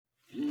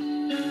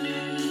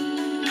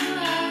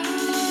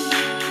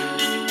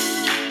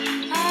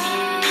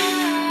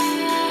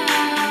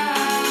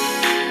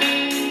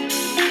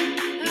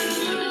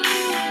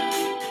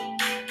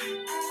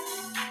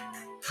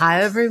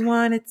Hi,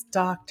 everyone. It's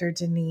Dr.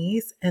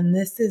 Denise, and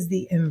this is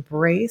the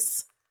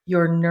Embrace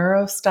Your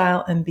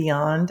Neurostyle and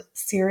Beyond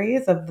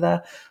series of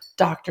the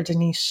Dr.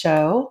 Denise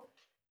Show.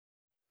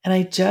 And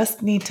I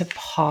just need to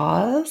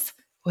pause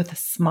with a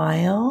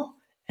smile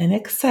and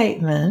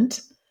excitement.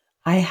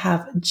 I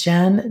have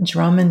Jenn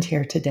Drummond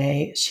here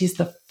today. She's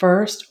the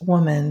first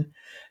woman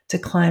to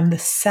climb the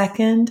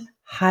second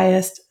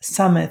highest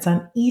summits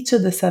on each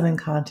of the 7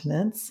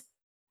 continents,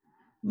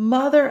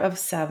 mother of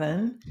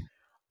 7,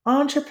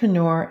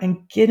 entrepreneur,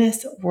 and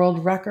Guinness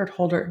World Record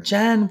holder.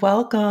 Jenn,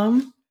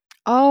 welcome.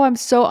 Oh, I'm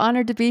so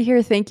honored to be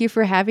here. Thank you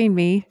for having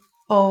me.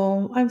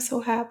 Oh, I'm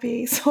so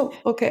happy. So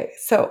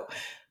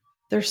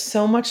there's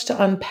so much to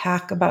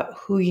unpack about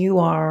who you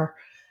are.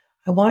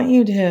 I want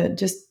you to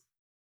just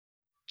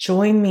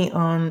join me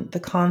on the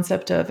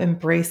concept of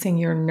embracing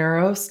your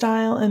neuro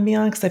style and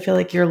beyond, because I feel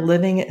like you're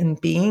living it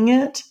and being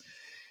it.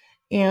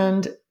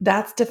 And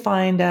that's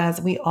defined as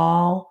we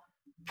all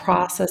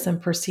process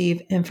and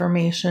perceive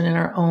information in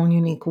our own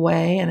unique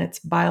way. And it's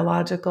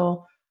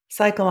biological,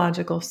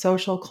 psychological,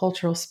 social,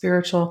 cultural,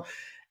 spiritual,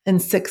 and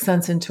sixth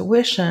sense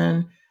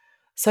intuition.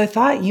 So I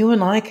thought you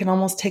and I can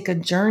almost take a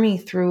journey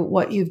through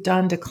what you've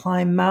done to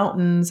climb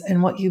mountains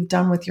and what you've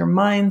done with your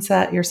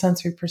mindset, your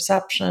sensory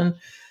perception,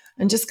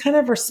 and just kind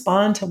of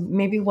respond to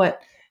maybe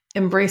what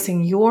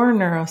embracing your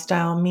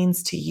neurostyle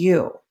means to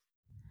you.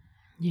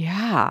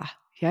 Yeah.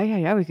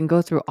 Yeah. We can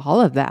go through all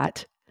of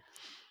that.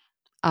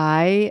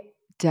 I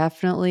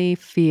definitely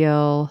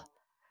feel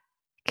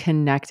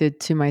connected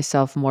to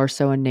myself more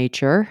so in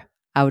nature,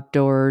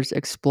 outdoors,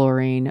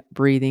 exploring,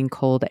 breathing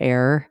cold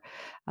air.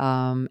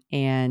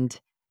 And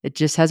it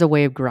just has a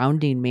way of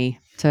grounding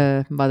me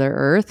to Mother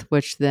Earth,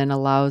 which then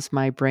allows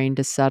my brain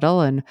to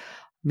settle and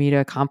me to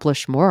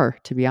accomplish more,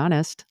 to be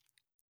honest.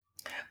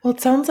 Well,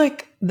 it sounds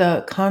like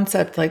the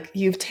concept, like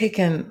you've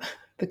taken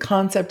the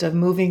concept of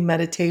moving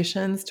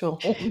meditations to a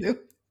whole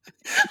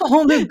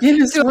new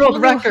Guinness To a World whole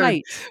new Record,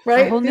 height, a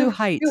right? whole new New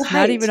height, not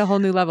height. even a whole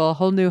new level, a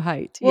whole new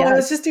height. Well, I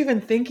was Yes. just even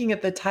thinking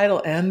at the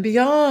title and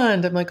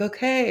beyond. I'm like,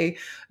 okay,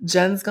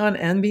 Jen's gone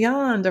and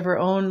beyond of her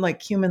own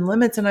like human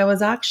limits. And I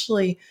was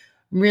actually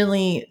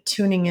really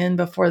tuning in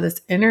before this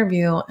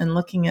interview and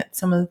looking at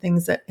some of the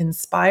things that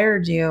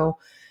inspired you.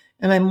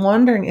 And I'm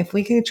wondering if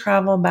we could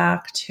travel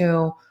back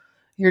to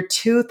your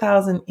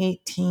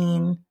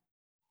 2018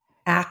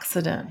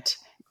 accident.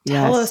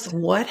 Tell us Yes.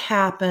 what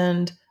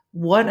happened,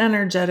 what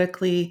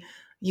energetically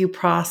you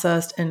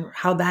processed, and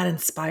how that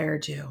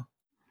inspired you.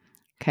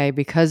 Okay.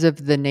 Because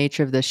of the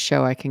nature of this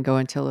show, I can go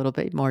into a little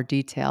bit more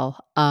detail.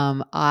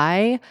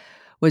 I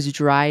was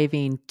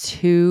driving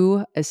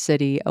to a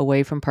city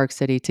away from Park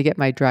City to get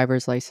my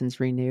driver's license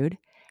renewed.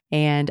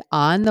 And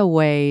on the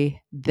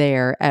way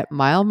there at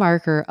mile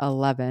marker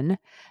 11,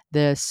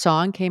 the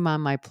song came on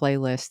my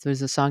playlist.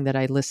 There's a song that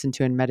I listen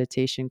to in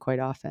meditation quite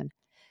often.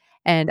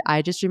 And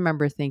I just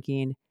remember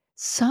thinking,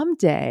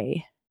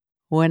 someday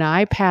when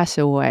I pass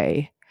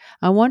away,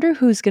 I wonder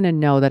who's going to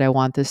know that I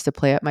want this to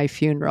play at my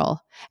funeral,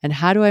 and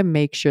how do I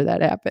make sure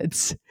that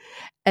happens?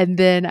 And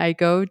then I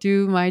go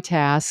do my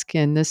task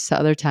in this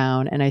other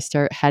town and I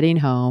start heading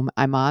home.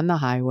 I'm on the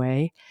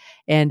highway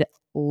and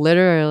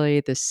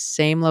literally the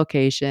same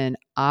location,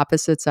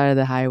 opposite side of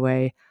the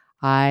highway,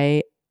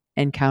 I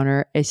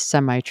encounter a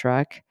semi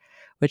truck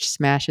which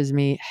smashes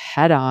me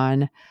head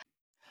on.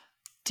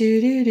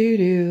 Do, do, do,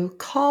 do.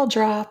 Call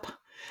drop.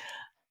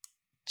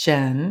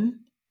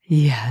 Jen,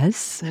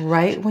 Yes.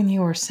 right when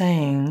you were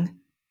saying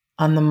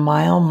on the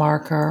mile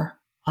marker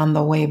on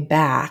the way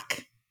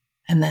back,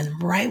 and then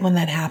right when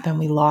that happened,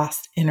 we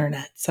lost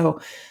internet.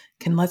 So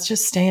let's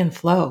just stay in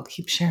flow.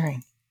 Keep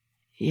sharing.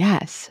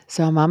 Yes.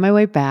 So I'm on my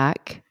way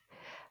back,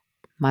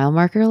 mile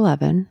marker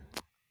 11,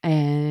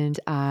 and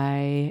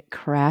I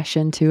crash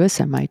into a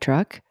semi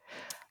truck.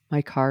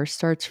 My car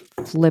starts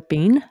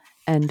flipping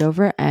end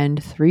over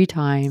end 3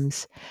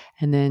 times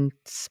and then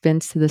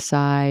spins to the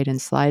side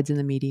and slides in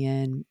the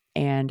median.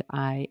 And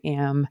I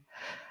am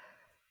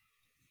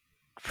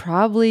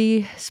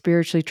probably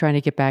spiritually trying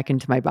to get back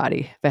into my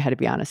body, if I had to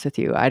be honest with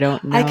you. I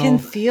don't I can know.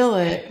 feel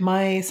it.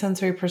 My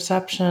sensory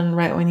perception,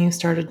 right when you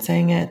started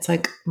saying it, it's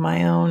like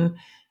my own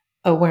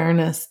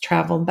awareness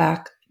traveled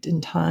back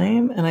in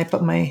time. And I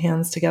put my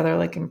hands together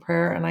like in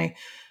prayer. And I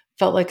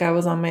felt like I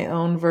was on my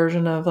own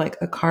version of like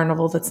a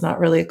carnival that's not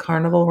really a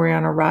carnival where you're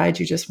on a ride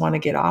you just want to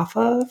get off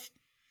of.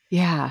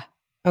 Yeah.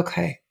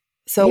 Okay.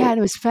 Yeah, So and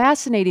it was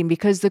fascinating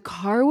because the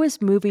car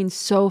was moving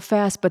so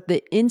fast, but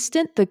the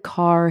instant the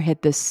car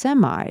hit the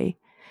semi,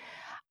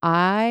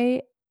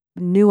 I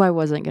knew I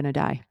wasn't going to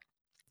die.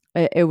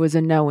 It was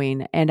a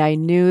knowing, and I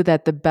knew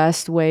that the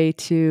best way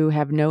to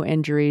have no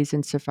injuries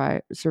and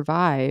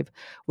survive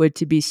would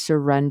to be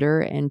surrender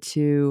and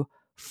to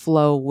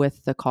flow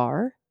with the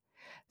car.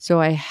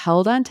 So I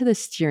held onto the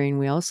steering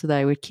wheel so that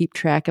I would keep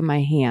track of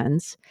my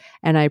hands,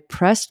 and I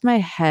pressed my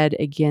head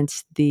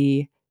against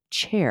the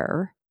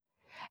chair.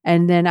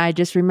 And then I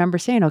just remember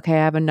saying, okay,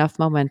 I have enough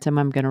momentum.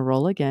 I'm going to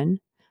roll again.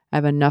 I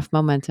have enough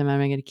momentum. I'm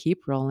going to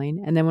keep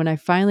rolling. And then when I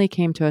finally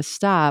came to a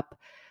stop,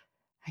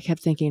 I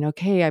kept thinking,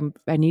 okay,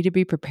 I need to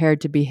be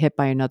prepared to be hit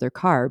by another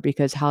car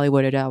because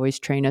Hollywood had always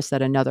trained us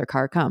that another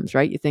car comes,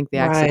 right? You think the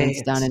accident's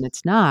Right. done and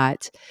it's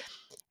not.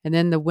 And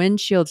then the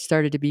windshield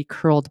started to be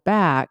curled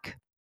back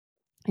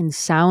and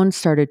sound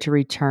started to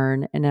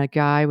return. And a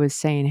guy was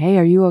saying, "Hey,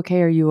 are you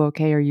okay? Are you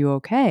okay? Are you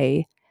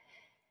okay?"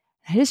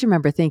 I just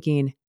remember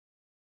thinking,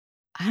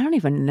 I don't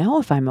even know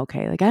if I'm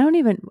okay. Like, I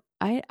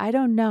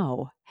don't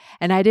know.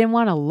 And I didn't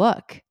want to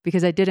look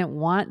because I didn't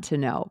want to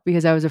know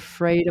because I was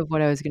afraid of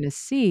what I was going to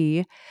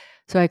see.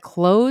 So I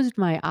closed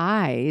my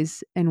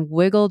eyes and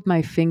wiggled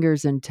my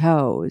fingers and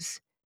toes.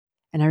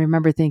 And I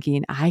remember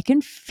thinking, I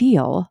can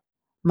feel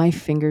my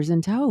fingers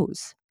and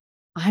toes.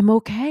 I'm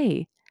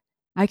okay.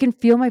 I can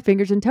feel my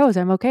fingers and toes.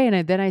 I'm okay.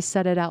 And then I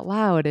said it out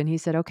loud. And he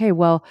said, okay,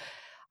 well,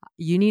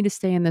 you need to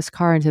stay in this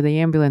car until the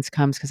ambulance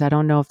comes because I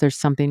don't know if there's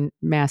something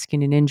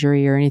masking an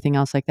injury or anything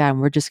else like that.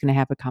 And we're just going to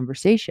have a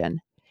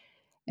conversation.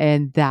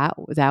 And that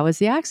was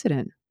the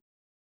accident.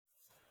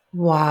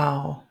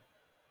 Wow.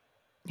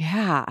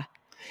 Yeah.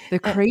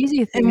 The And, crazy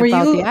and thing were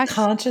about the you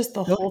accident. conscious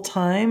the whole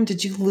time?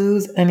 Did you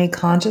lose any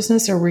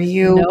consciousness or were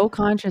you? No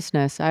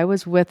consciousness. I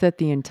was with it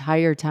the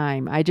entire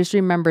time. I just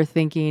remember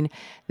thinking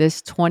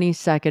this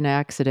 20-second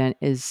accident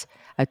is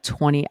a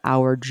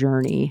 20-hour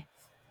journey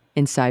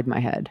inside my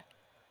head.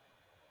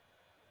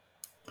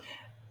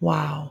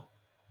 Wow.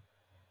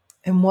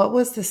 And what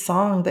was the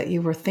song that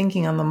you were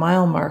thinking on the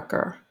mile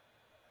marker?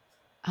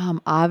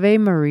 Ave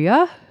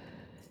Maria.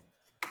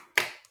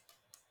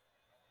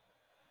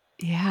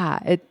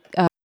 Yeah.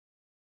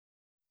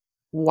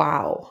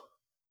 Wow.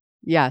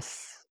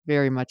 Yes,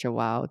 very much a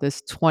wow.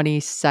 This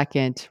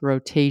 20-second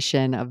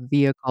rotation of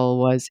vehicle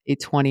was a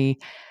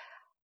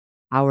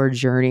 20-hour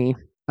journey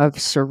of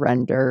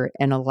surrender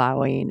and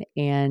allowing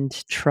and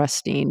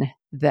trusting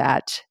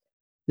that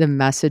the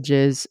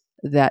messages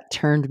that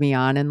turned me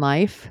on in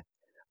life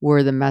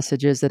were the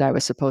messages that I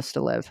was supposed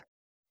to live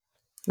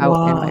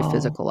out in my Wow.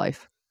 physical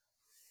life.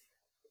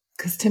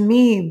 Because to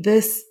me,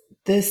 this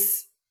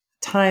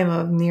time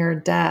of near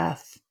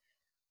death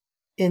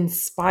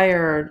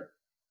inspired.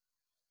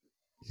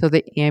 So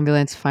the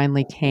ambulance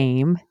finally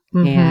came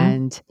Mm-hmm.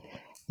 and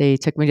they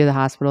took me to the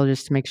hospital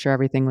just to make sure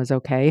everything was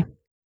okay.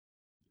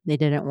 They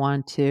didn't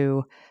want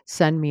to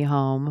send me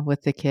home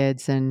with the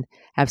kids and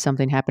have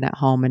something happen at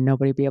home and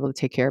nobody be able to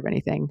take care of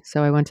anything.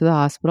 So I went to the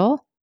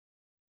hospital,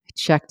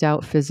 checked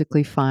out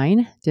physically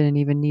fine, didn't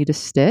even need a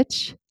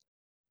stitch.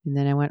 And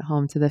then I went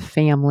home to the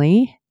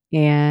family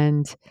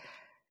and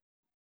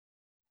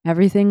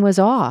everything was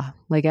awe.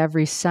 Like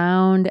every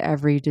sound,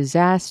 every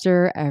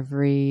disaster,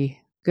 every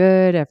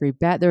good, every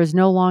bad. There was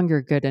no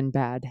longer good and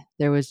bad.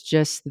 There was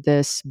just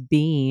this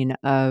being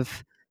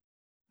of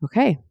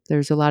okay,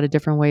 there's a lot of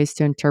different ways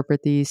to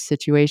interpret these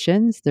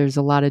situations. There's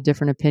a lot of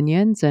different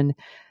opinions, and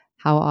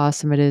how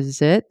awesome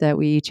it that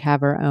we each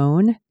have our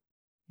own.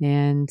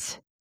 And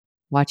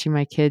watching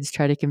my kids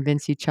try to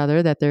convince each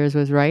other that theirs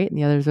was right and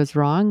the others was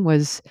wrong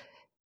was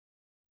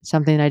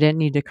something I didn't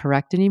need to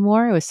correct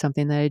anymore. It was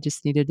something that I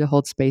just needed to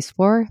hold space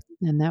for.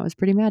 And that was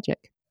pretty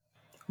magic.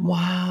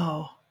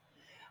 Wow.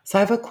 So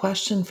I have a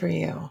question for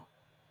you.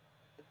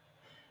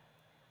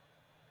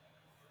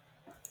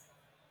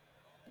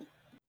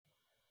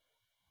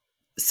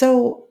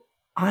 So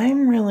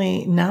I'm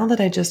really, now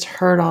that I just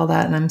heard all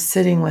that and I'm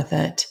sitting with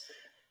it,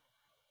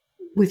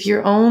 with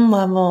your own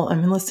level,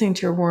 I'm listening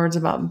to your words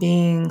about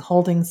being,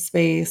 holding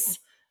space,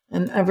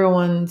 and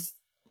everyone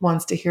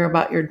wants to hear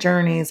about your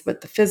journeys,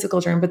 but the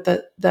physical journey, but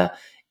the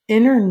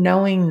inner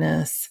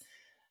knowingness.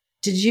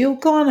 Did you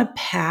go on a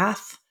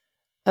path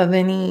of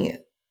any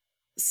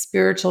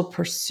spiritual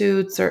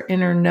pursuits or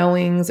inner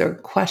knowings or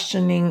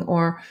questioning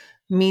or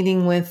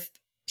meeting with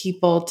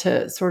people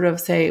to sort of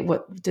say,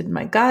 what did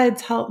my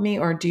guides help me?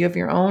 Or do you have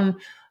your own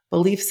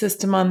belief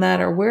system on that?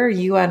 Or where are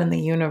you at in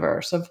the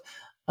universe of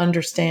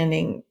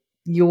understanding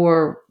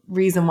your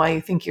reason why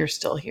you think you're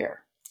still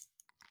here?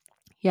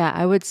 Yeah,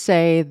 I would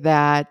say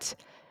that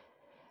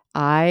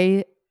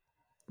I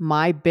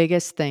my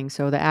biggest thing,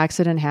 so the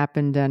accident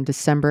happened on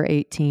December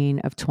 18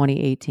 of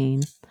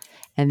 2018.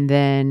 And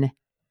then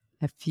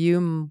a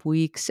few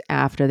weeks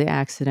after the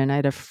accident, I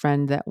had a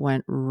friend that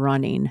went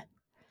running.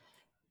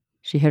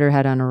 She hit her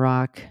head on a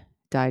rock,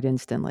 died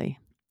instantly.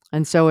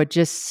 And so it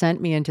just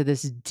sent me into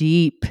this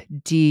deep,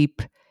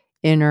 deep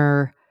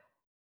inner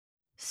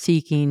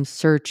seeking,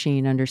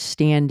 searching,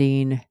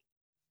 understanding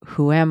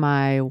who am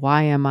I?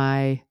 Why am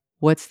I?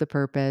 What's the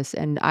purpose?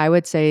 And I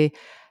would say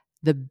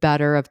the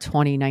better of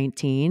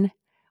 2019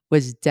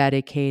 was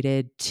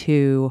dedicated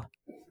to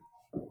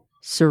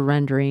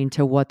surrendering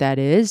to what that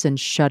is and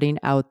shutting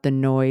out the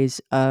noise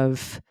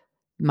of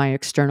my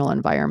external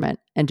environment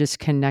and just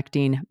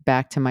connecting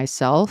back to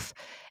myself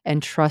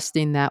and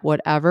trusting that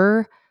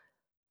whatever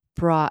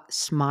brought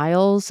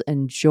smiles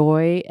and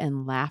joy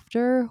and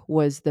laughter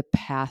was the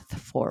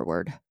path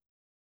forward.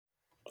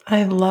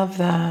 I love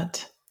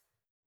that.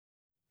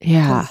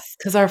 Yeah.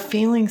 Because our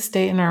feeling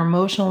state and our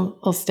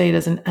emotional state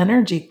is an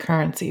energy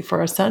currency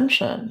for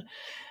ascension.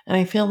 And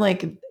I feel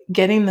like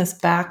getting this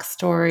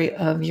backstory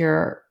of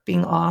your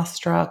being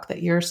awestruck,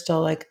 that you're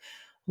still like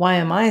why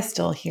am I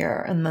still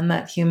here? And then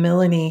that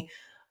humility.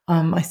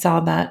 I saw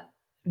that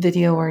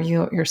video where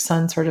your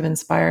son sort of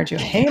inspired you.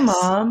 Hey, Yes.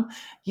 mom,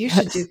 you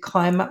should do Yes.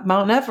 climb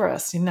Mount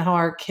Everest. You know how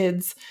our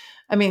kids,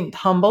 I mean,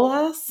 humble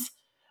us.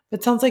 But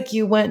it sounds like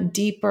you went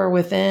deeper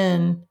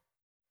within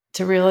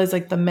to realize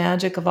like the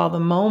magic of all the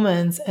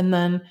moments. And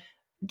then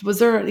was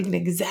there an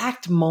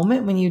exact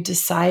moment when you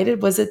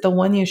decided? Was it the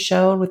one you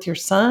showed with your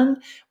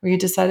son where you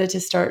decided to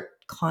start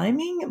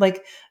climbing?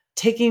 Like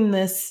taking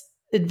this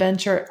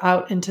adventure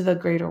out into the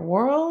greater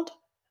world?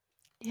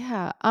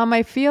 Yeah.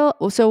 I feel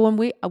so when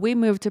we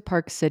moved to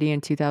Park City in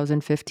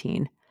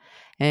 2015,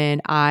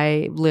 and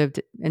I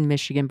lived in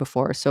Michigan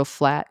before, so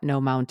flat,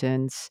 no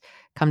mountains.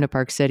 Come to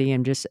Park City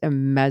and just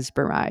am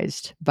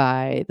mesmerized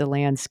by the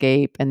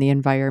landscape and the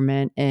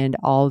environment and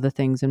all the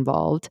things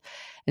involved.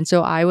 And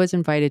so I was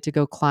invited to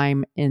go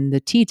climb in the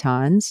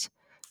Tetons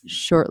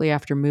shortly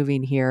after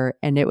moving here,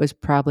 and it was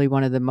probably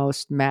one of the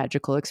most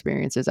magical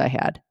experiences I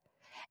had.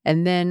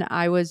 And then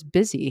I was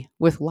busy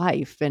with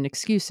life and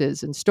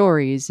excuses and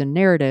stories and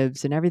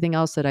narratives and everything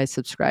else that I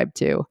subscribed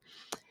to.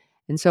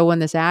 And so when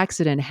this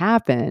accident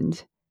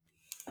happened,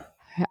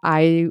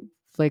 I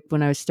like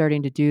when I was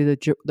starting to do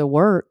the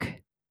work,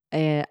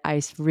 and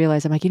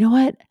realized I'm like, you know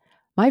what?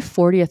 My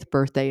 40th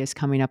birthday is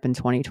coming up in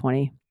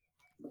 2020.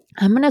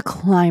 I'm going to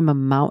climb a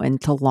mountain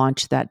to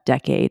launch that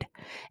decade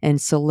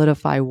and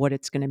solidify what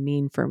it's going to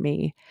mean for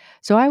me.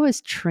 So I was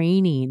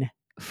training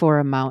for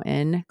a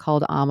mountain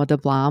called Ama de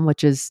Blanc,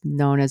 which is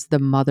known as the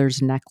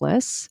Mother's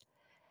Necklace.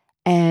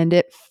 And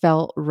it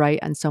felt right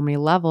on so many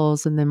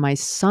levels. And then my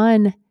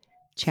son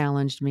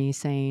challenged me,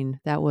 saying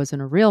that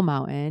wasn't a real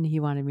mountain. He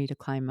wanted me to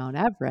climb Mount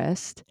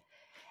Everest.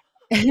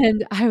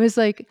 And I was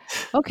like,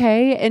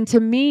 okay. And to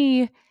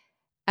me,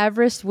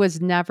 Everest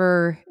was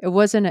never, it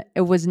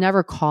was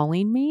never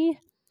calling me.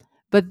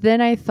 But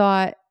then I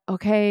thought,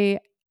 okay,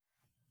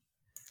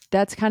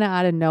 that's kind of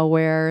out of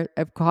nowhere.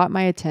 It caught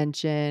my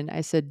attention.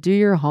 I said, do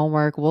your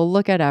homework. We'll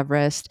look at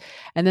Everest.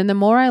 And then the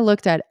more I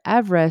looked at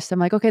Everest, I'm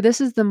like, okay, this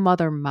is the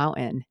mother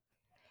mountain.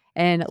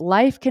 And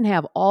life can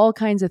have all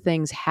kinds of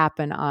things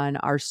happen on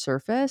our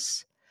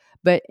surface,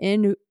 but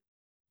in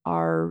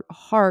our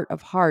heart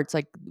of hearts,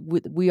 like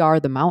we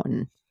are the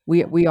mountain.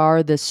 We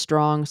are this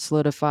strong,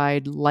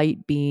 solidified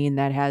light being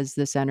that has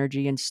this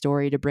energy and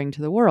story to bring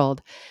to the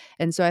world.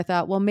 And so I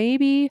thought, well,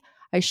 maybe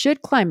I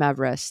should climb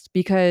Everest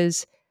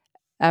because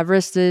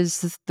Everest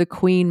is the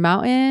queen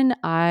mountain.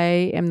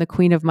 I am the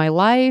queen of my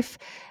life.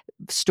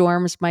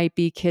 Storms might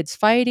be kids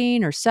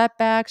fighting or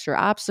setbacks or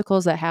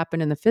obstacles that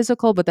happen in the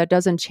physical, but that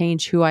doesn't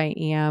change who I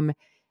am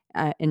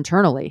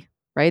internally,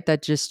 right?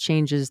 That just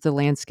changes the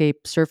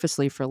landscape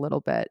surfacely for a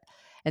little bit.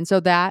 And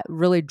so that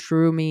really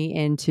drew me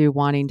into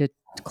wanting to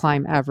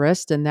climb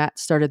Everest, and that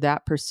started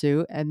that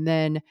pursuit. And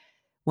then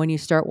when you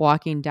start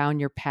walking down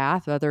your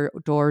path, other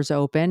doors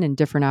open and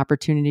different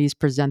opportunities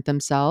present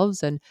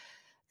themselves. And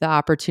the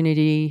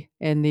opportunity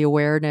and the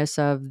awareness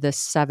of the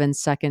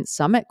 7-second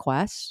summit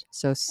quest,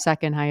 so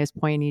second highest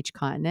point in each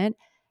continent,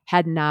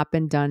 had not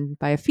been done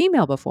by a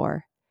female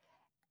before.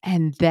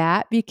 And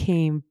that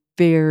became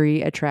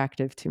very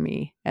attractive to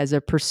me as a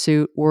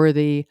pursuit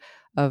worthy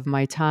of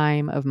my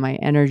time, of my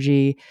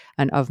energy,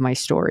 and of my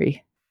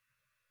story.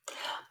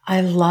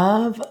 I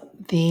love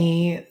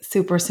the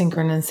super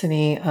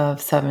synchronicity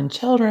of seven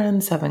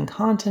children, seven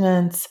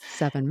continents,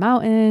 7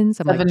 mountains.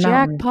 I'm like, seven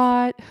mountains.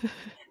 jackpot.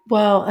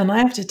 Well, and I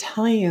have to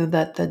tell you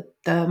that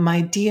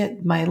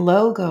my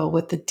logo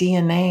with the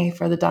DNA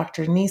for the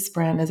Dr. Nice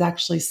brand is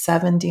actually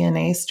seven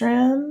DNA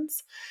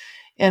strands,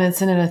 and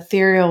it's in an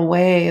ethereal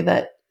way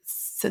that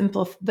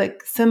that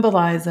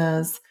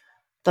symbolizes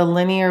the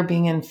linear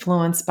being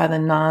influenced by the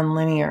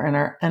non-linear and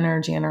our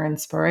energy and our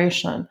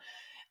inspiration.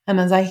 And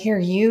as I hear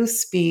you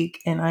speak,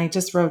 and I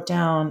just wrote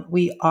down,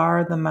 we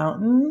are the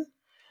mountain.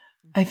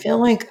 I feel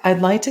like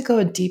I'd like to go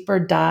a deeper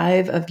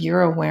dive of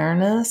your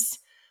awareness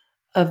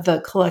of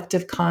the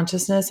collective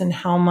consciousness and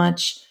how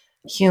much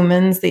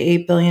humans,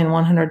 the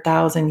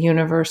 8,100,000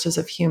 universes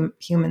of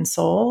human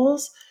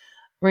souls,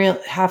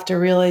 have to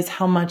realize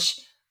how much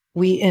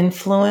we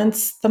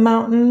influence the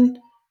mountain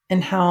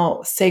and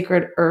how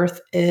sacred earth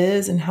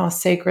is and how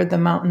sacred the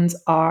mountains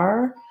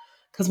are.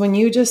 Because when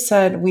you just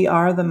said we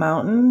are the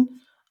mountain,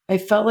 I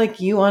felt like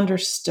you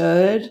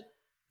understood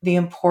the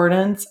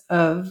importance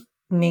of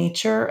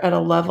nature at a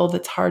level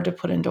that's hard to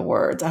put into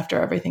words after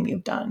everything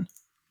you've done.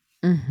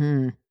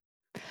 Mm-hmm.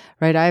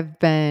 Right. I've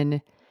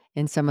been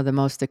in some of the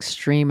most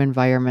extreme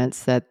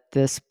environments that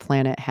this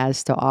planet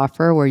has to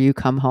offer where you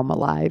come home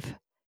alive.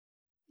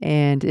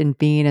 And in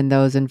being in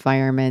those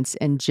environments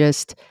and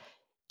just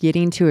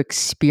getting to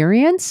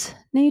experience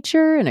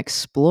nature and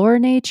explore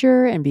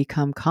nature and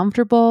become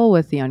comfortable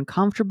with the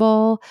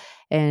uncomfortable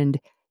and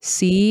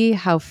see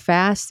how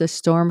fast the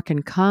storm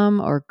can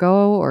come or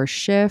go or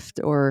shift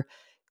or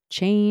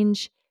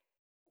change.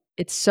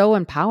 It's so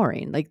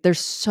empowering. Like there's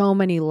so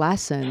many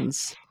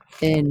lessons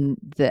in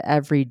the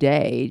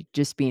everyday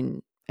just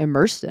being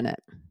immersed in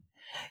it.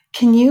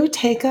 Can you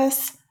take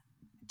us,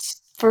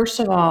 first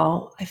of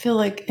all, I feel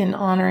like in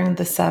honoring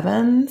the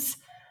sevens,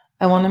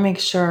 I want to make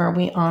sure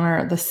we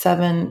honor the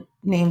seven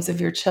names of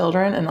your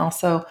children and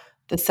also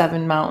the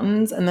seven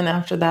mountains. And then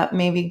after that,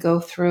 maybe go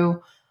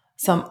through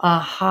some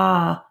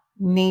aha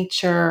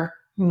nature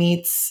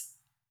meets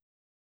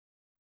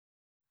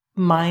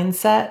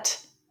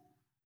mindset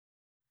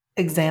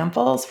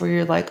examples where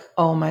you're like,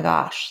 oh my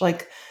gosh,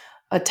 like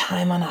a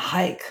time on a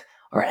hike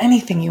or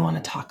anything you want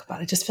to talk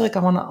about. I just feel like I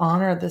want to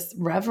honor this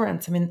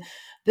reverence. I mean,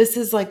 this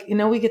is like,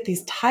 we get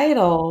these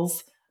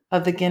titles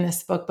of the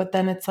Guinness book, but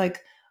then it's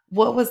like,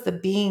 what was the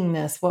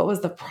beingness? What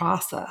was the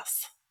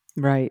process?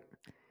 Right.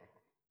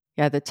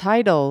 Yeah, the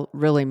title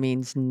really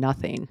means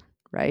nothing,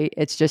 right?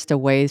 It's just a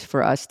way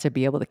for us to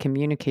be able to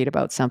communicate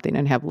about something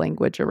and have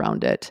language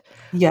around it.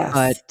 Yes.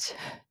 But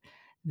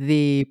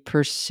the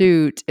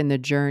pursuit and the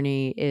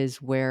journey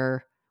is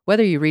where,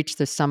 whether you reach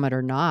the summit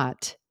or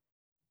not,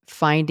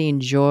 finding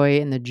joy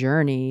in the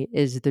journey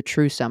is the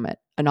true summit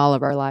in all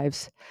of our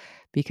lives,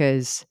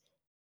 because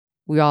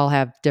we all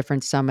have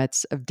different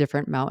summits of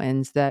different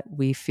mountains that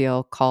we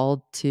feel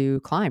called to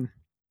climb,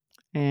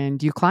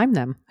 and you climb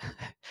them.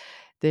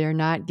 They are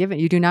not given,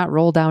 you do not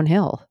roll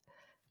downhill.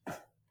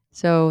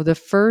 So the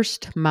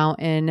first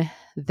mountain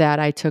that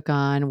I took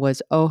on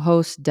was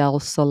Ojos del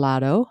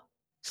Salado.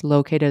 It's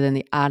located in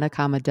the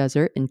Atacama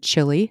Desert in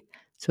Chile.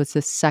 So it's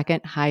the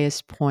second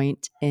highest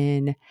point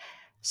in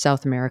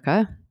South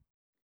America.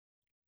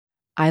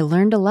 I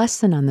learned a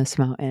lesson on this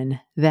mountain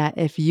that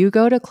if you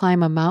go to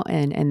climb a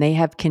mountain and they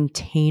have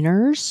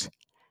containers,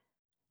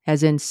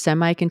 as in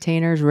semi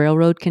containers,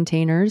 railroad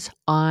containers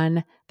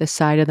on the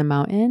side of the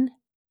mountain,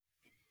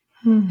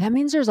 Hmm. that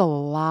means there's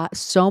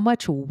so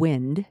much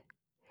wind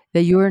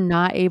that you are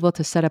not able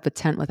to set up a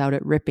tent without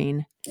it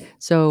ripping.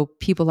 So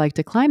people like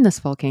to climb this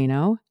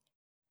volcano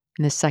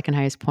in the second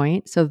highest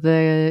point. So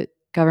the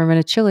government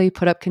of Chile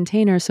put up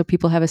containers so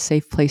people have a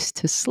safe place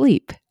to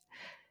sleep.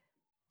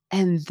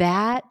 And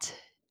that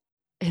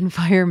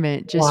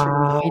environment just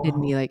reminded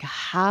Wow. me like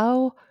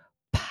how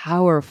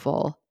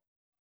powerful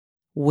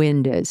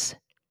wind is,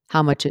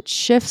 how much it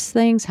shifts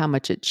things, how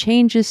much it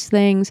changes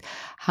things,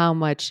 how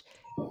much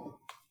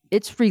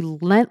it's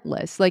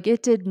relentless. Like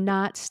it did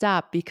not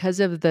stop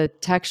because of the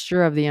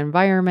texture of the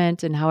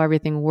environment and how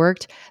everything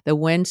worked. The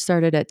wind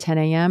started at 10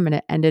 a.m. and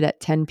it ended at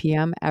 10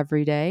 p.m.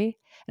 every day.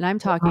 And I'm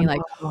talking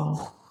like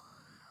Wow.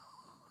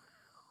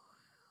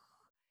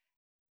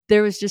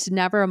 there was just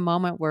never a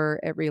moment where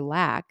it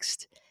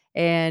relaxed.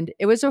 And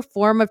it was a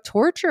form of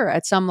torture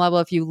at some level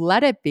if you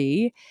let it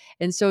be.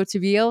 And so to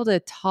be able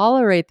to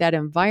tolerate that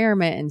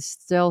environment and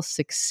still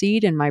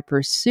succeed in my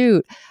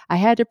pursuit, I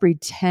had to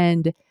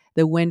pretend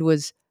the wind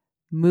was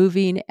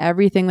moving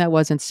everything that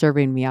wasn't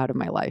serving me out of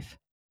my life.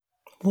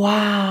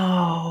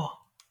 Wow.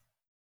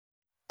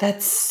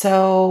 That's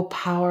so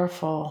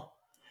powerful.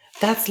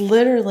 That's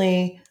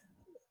literally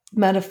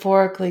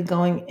metaphorically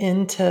going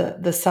into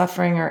the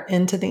suffering or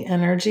into the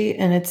energy.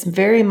 And it's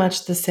very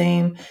much the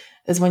same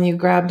as when you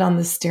grabbed on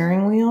the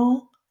steering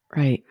wheel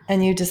Right.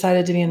 and you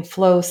decided to be in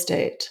flow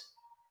state.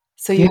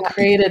 So Yeah. you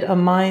created a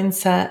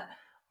mindset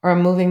or a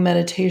moving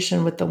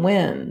meditation with the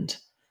wind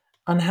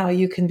on how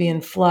you can be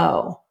in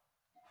flow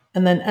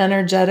and then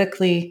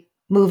energetically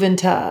move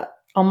into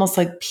almost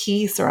like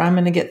peace or I'm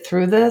going to get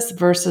through this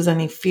versus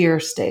any fear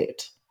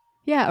state.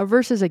 Yeah, or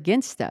versus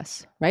against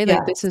us, right?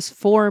 Like this Yes. is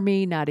for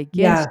me, not Yes.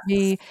 against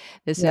me.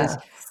 This is, Yes.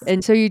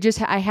 and so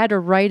I had to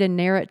write a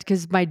narrative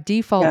because my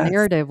default Yes.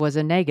 narrative was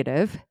a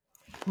negative.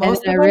 And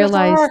Most then I of us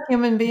realized, are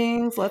human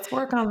beings. Let's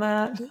work on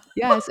that.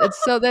 yes. And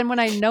so then when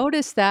I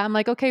noticed that, I'm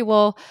like, okay,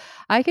 well,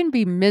 I can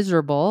be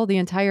miserable the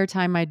entire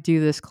time I do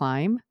this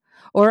climb,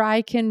 or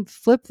I can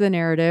flip the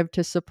narrative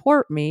to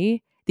support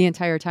me the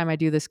entire time I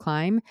do this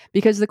climb.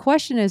 Because the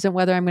question isn't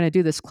whether I'm going to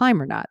do this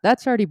climb or not.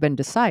 That's already been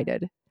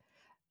decided.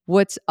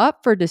 What's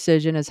up for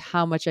decision is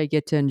how much I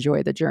get to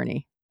enjoy the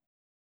journey.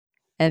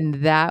 And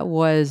that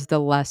was the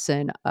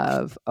lesson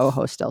of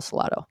Ojos del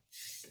Salado.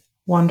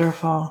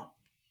 Wonderful.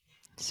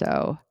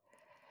 So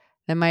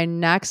then my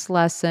next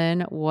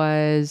lesson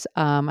was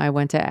I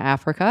went to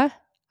Africa.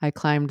 I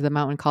climbed the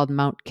mountain called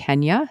Mount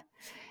Kenya.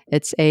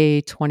 It's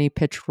a 20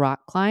 pitch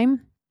rock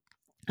climb.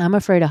 I'm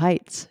afraid of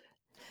heights.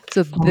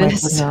 So Oh my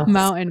this goodness.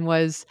 mountain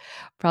was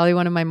probably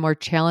one of my more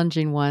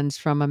challenging ones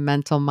from a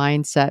mental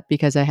mindset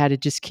because I had to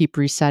just keep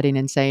resetting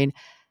and saying,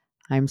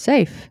 I'm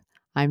safe.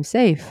 I'm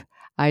safe.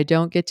 I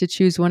don't get to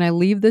choose when I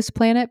leave this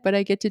planet, but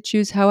I get to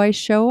choose how I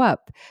show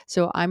up.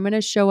 So I'm going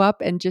to show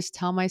up and just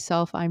tell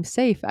myself I'm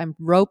safe. I'm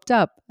roped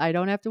up. I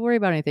don't have to worry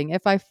about anything.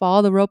 If I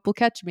fall, the rope will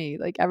catch me.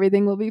 Like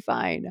everything will be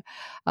fine.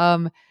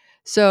 Um,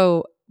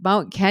 so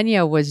Mount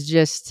Kenya was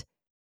just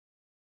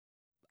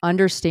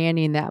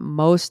understanding that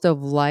most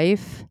of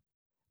life,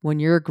 when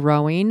you're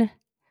growing,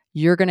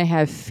 you're going to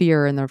have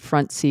fear in the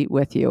front seat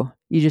with you.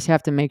 You just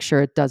have to make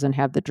sure it doesn't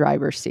have the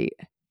driver's seat.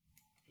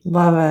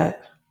 Love it.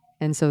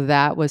 And so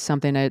that was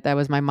something that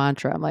was my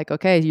mantra. I'm like,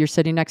 okay, you're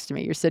sitting next to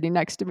me. You're sitting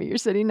next to me. You're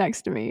sitting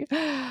next to me.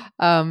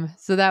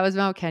 So that was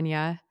Mount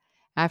Kenya.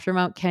 After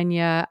Mount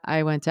Kenya,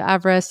 I went to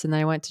Everest and then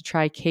I went to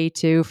try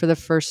K2 for the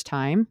first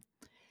time.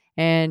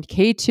 And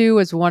K2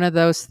 was one of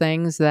those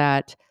things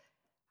that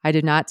I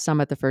did not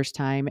summit the first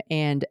time,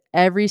 and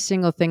every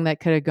single thing that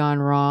could have gone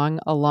wrong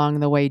along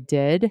the way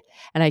did,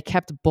 and I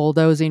kept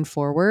bulldozing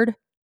forward.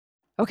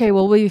 Okay,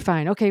 well, we'll be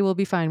fine. Okay, we'll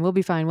be fine. We'll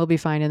be fine. We'll be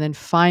fine. And then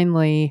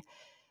finally,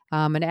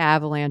 an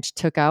avalanche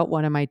took out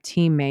one of my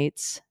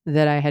teammates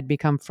that I had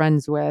become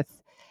friends with,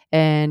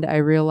 and I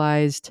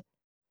realized,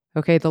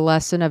 okay, the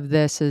lesson of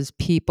this is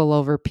people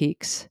over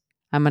peaks.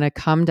 I'm going to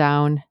come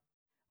down.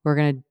 We're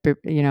going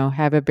to,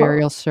 have a What,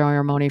 burial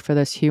ceremony for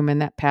this human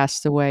that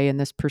passed away in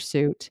this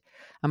pursuit.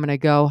 I'm going to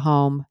go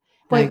home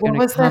and I'm wait, what going to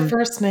was their come.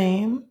 first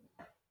name?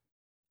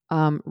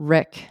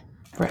 Rick.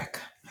 Rick.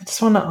 I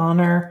just want to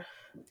honor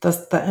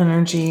the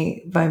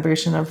energy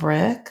vibration of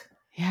Rick.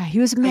 Yeah, he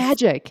was I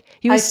magic.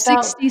 He I was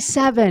felt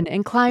 67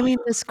 and climbing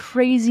this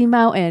crazy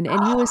mountain,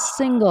 and he was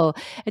single,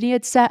 and he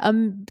had set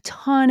a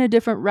ton of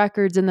different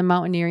records in the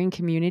mountaineering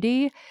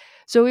community.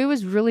 So it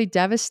was really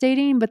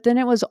devastating, but then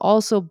it was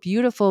also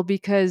beautiful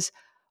because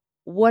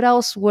what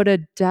else would a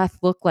death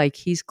look like?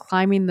 He's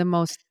climbing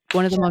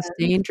one of the most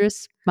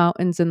dangerous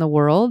mountains in the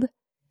world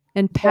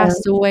and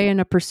passed Jen. away in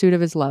a pursuit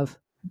of his love.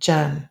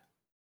 Jen,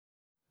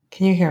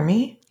 can you hear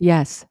me?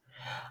 Yes.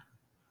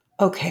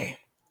 Okay.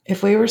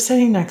 If we were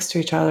sitting next to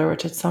each other,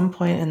 which at some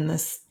point in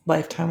this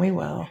lifetime we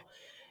will,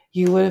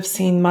 you would have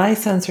seen my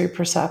sensory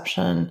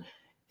perception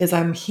is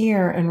I'm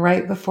here, and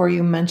right before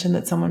you mentioned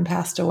that someone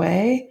passed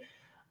away,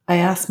 I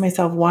asked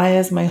myself, why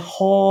is my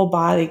whole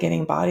body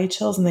getting body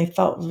chills? And they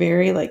felt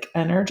very like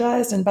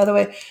energized. And by the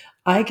way,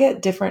 I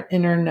get different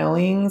inner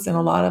knowings, and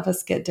a lot of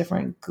us get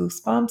different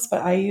goosebumps,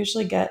 but I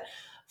usually get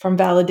from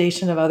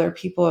validation of other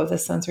people of the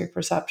sensory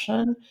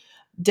perception,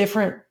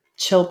 different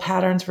chill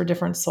patterns for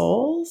different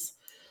souls.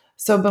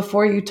 So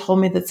before you told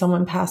me that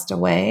someone passed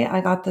away, I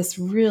got this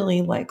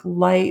really like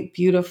light,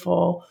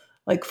 beautiful,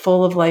 like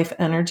full of life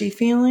energy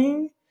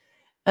feeling.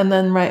 And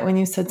then right when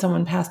you said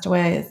someone passed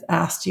away, I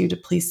asked you to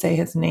please say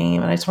his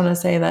name. And I just want to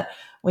say that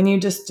when you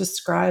just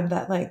described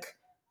that, like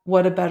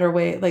what a better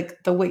way,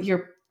 like the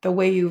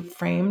way you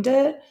framed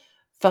it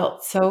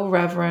felt so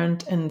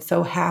reverent and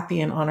so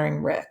happy and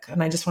honoring Rick.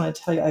 And I just want to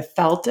tell you, I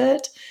felt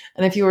it.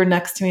 And if you were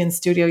next to me in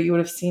studio, you would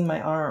have seen my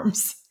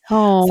arms. So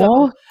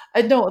Oh,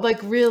 I know, like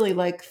really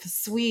like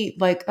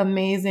sweet, like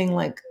amazing,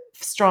 like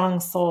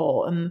strong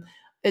soul. And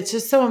it's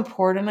just so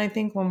important, I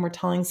think, when we're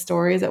telling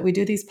stories that we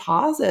do these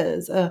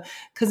pauses.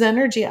 Because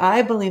energy,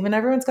 I believe, and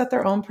everyone's got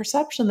their own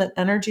perception that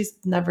energy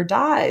never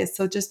dies.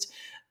 So just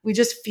we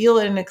just feel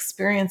it and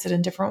experience it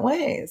in different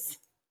ways.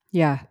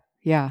 yeah.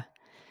 Yeah.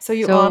 So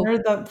you So, honor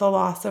the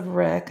loss of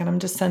Rick, and I'm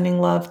just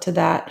sending love to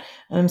that.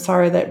 And I'm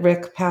sorry that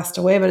Rick passed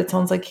away, but it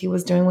sounds like he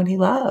was doing what he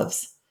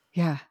loves.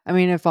 yeah. I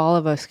mean, if all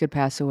of us could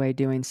pass away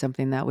doing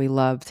something that we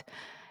loved,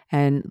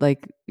 and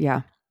like,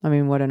 yeah, I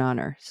mean, what an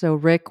honor. So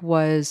Rick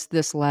was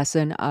this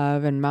lesson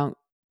of, and Mount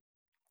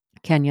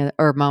Kenya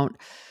or Mount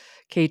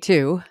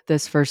K2,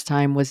 this first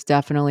time was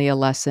definitely a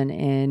lesson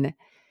in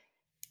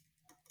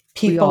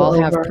we all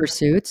People have over.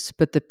 pursuits,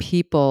 but the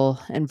people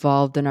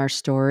involved in our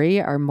story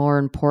are more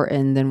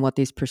important than what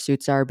these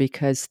pursuits are,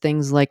 because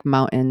things like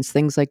mountains,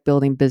 things like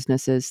building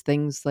businesses,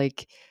 things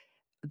like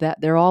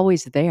that, they're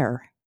always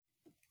there.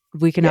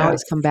 We can Yes.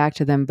 always come back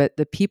to them, but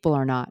the people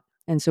are not.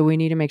 And so we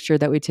need to make sure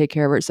that we take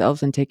care of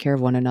ourselves and take care of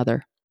one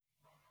another.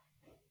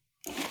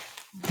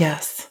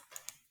 Yes.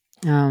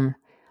 Um,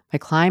 my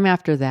climb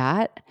after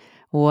that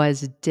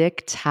was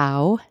Dik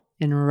Tau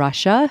in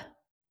Russia.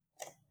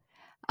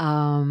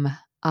 Um,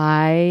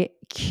 I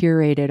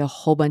curated a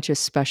whole bunch of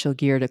special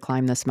gear to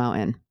climb this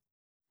mountain.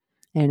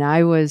 And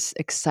I was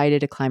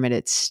excited to climb it.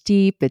 It's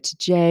steep, it's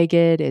jagged,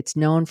 it's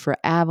known for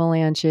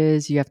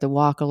avalanches. You have to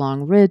walk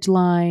along ridge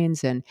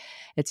lines, and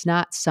it's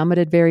not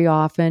summited very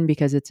often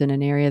because it's in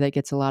an area that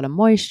gets a lot of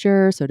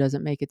moisture, so it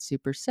doesn't make it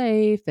super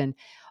safe. And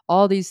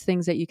all these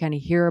things that you kind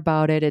of hear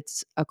about it.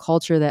 It's a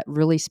culture that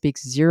really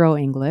speaks zero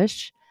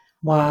English.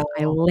 Wow.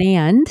 I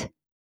land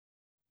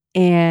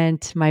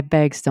and my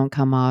bags don't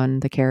come on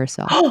the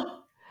carousel.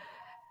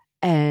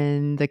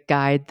 And the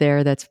guide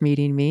there that's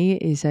meeting me,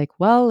 he's like,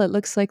 "Well, it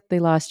looks like they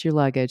lost your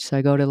luggage." So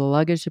I go to the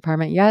luggage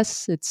department.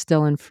 Yes, it's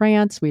still in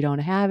France. We don't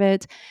have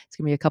it. It's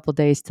going to be a couple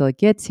days till it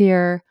gets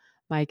here.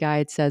 My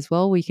guide says,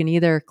 "Well, we can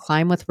either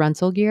climb with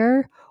rental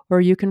gear or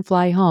you can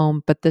fly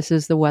home, but this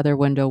is the weather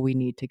window we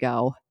need to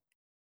go."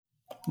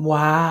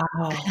 Wow.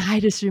 And I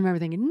just remember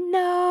thinking,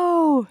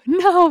 no,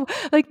 no,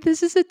 like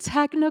this is a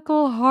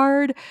technical,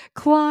 hard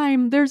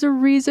climb. There's a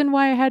reason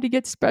why I had to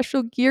get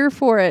special gear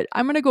for it.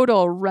 I'm going to go to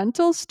a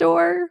rental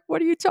store.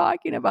 What are you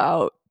talking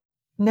about?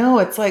 No,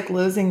 it's like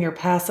losing your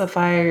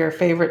pacifier, your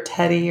favorite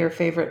teddy, your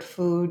favorite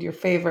food, your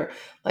favorite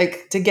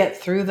like to get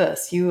through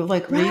this. You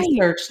like Right.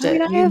 researched I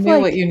mean, it. I You have knew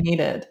like, what you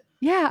needed.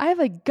 yeah, I have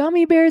like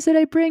gummy bears that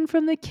I bring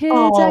from the kids.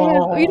 I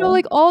have, Oh,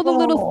 like all the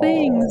little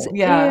things, oh,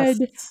 yes.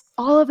 and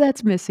all of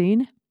that's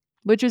missing,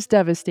 which is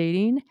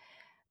devastating.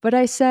 But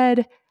I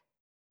said,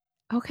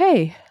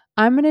 okay,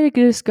 I'm going to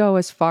just go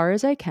as far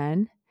as I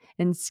can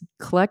and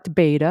collect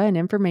beta and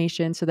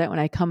information so that when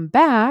I come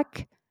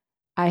back,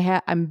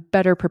 I'm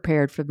better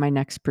prepared for my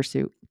next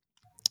pursuit.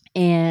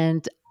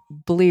 And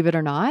believe it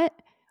or not,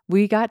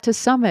 we got to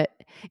summit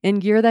in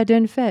gear that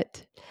didn't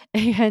fit.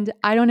 And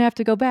I don't have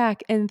to go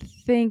back and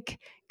thank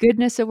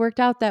goodness it worked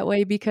out that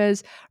way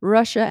because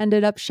Russia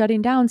ended up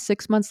shutting down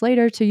 6 months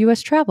later to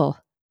US travel.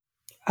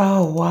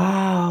 Oh,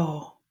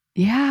 wow.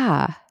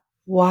 Yeah.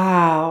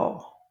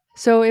 Wow.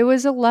 So it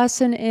was a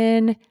lesson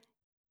in,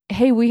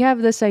 hey, we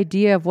have this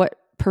idea of what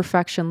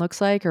perfection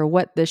looks like or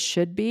what this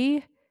should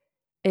be.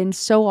 And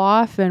so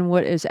often,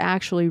 what is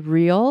actually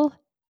real,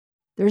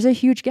 there's a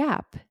huge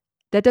gap.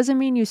 That doesn't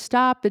mean you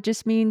stop. It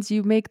just means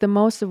you make the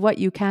most of what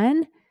you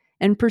can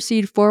and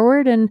proceed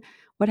forward. And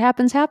what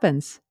happens,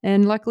 happens.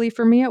 And luckily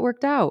for me, it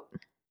worked out.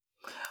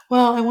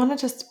 Well, I want to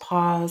just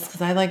pause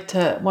because I like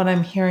to, what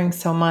I'm hearing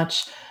so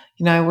much,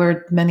 I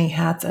wear many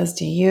hats, as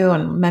do you,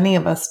 and many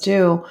of us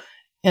do.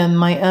 And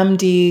my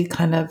MD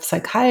kind of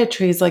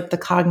psychiatry is like the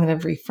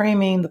cognitive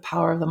reframing, the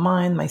power of the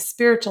mind. My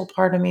spiritual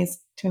part of me is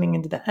tuning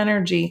into the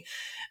energy.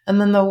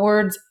 And then the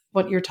words,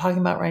 what you're talking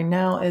about right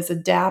now is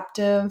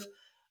adaptive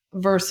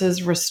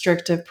versus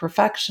restrictive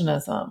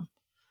perfectionism.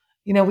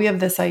 We have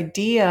this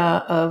idea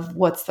of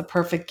what's the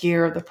perfect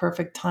gear, the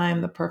perfect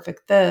time, the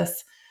perfect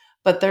this,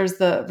 but there's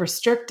the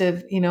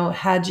restrictive,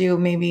 had you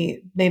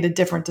maybe made a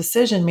different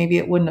decision, maybe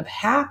it wouldn't have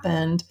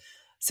happened.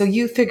 So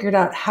you figured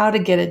out how to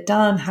get it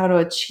done, how to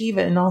achieve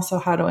it, and also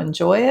how to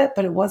enjoy it,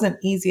 but it wasn't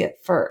easy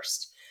at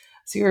first.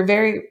 So you're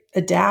very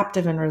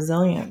adaptive and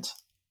resilient.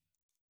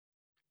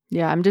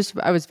 Yeah,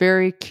 I was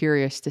very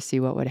curious to see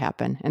what would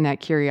happen. And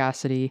that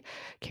curiosity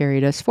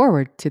carried us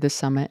forward to the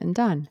summit and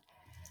done.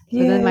 So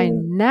then my Yay.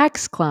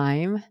 next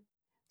climb,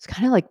 it's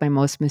kind of like my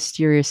most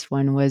mysterious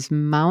one, was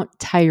Mount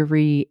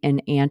Tyree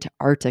in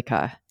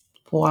Antarctica.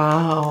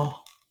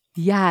 Wow.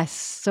 Yes.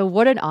 So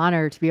what an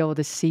honor to be able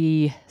to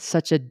see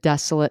such a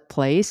desolate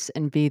place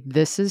and be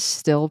this is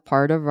still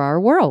part of our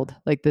world.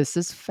 Like this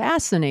is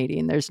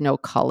fascinating. There's no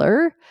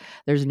color,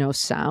 there's no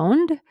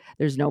sound,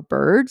 there's no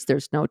birds,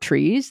 there's no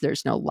trees,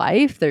 there's no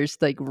life, there's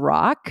like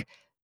rock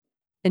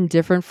and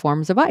different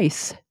forms of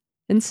ice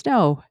and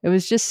snow. It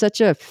was just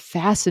such a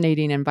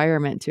fascinating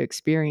environment to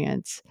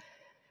experience.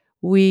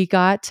 We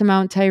got to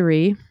Mount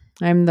Tyree.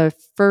 I'm the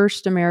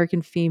first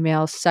American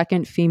female,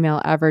 second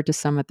female ever to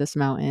summit this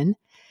mountain.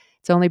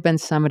 It's only been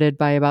summited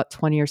by about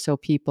 20 or so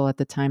people at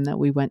the time that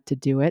we went to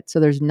do it. So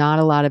there's not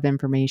a lot of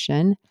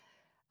information.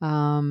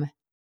 Um,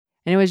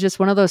 and it was just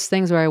one of those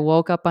things where I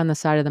woke up on the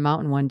side of the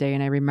mountain one day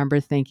and I remember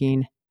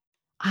thinking,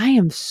 I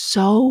am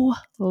so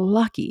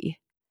lucky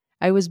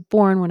I was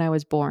born when I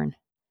was born.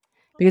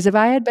 Because if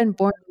I had been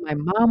born when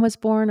my mom was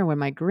born or when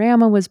my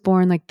grandma was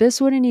born, like this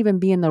wouldn't even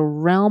be in the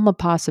realm of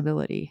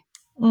possibility.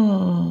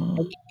 Mm.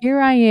 And here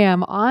I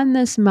am on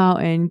this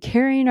mountain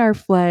carrying our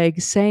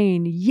flag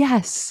saying,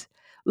 yes,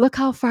 look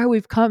how far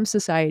we've come,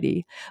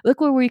 society.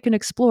 Look where we can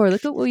explore.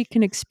 Look at what we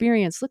can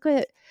experience. Look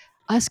at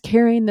us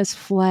carrying this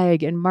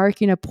flag and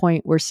marking a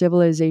point where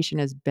civilization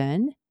has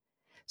been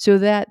so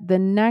that the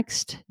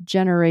next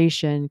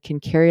generation can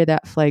carry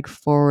that flag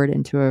forward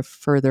into a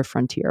further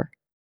frontier.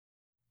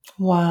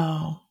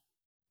 Wow.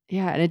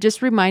 Yeah, and it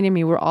just reminded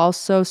me we're all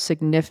so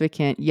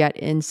significant yet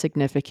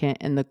insignificant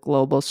in the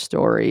global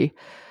story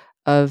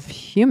of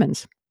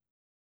humans.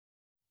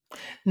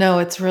 No,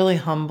 it's really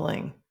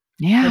humbling.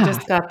 I Yeah.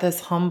 just got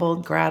this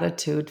humbled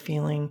gratitude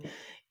feeling.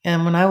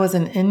 And when I was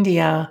in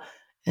India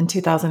in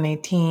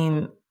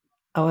 2018,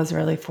 I was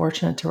really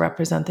fortunate to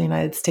represent the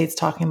United States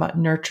talking about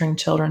nurturing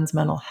children's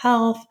mental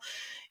health.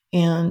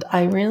 And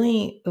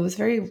it was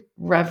very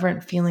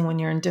reverent feeling when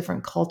you're in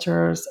different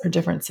cultures or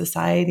different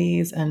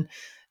societies and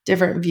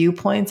different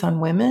viewpoints on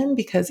women,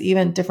 because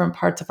even different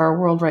parts of our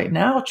world right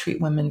now treat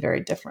women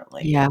very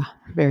differently. Yeah,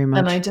 very And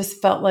I much.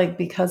 just felt like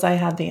because I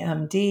had the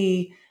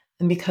MD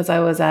and because I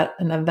was at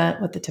an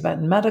event with the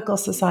Tibetan Medical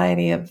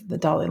Society of the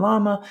Dalai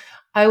Lama,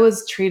 I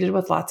was treated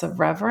with lots of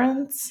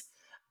reverence.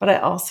 But I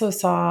also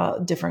saw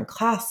different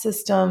class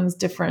systems,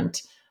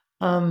 different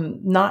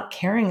not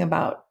caring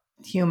about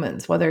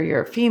humans, whether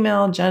you're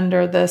female,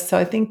 gender, this. So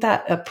I think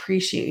that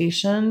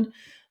appreciation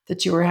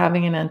that you were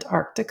having in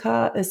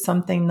Antarctica is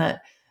something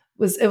that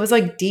it was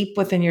like deep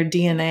within your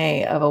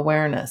DNA of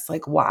awareness,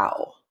 like,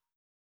 wow.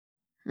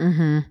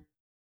 Mhm.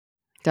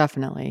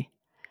 Definitely.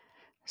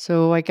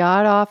 So I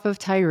got off of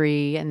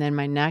Tyree, and then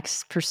my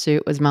next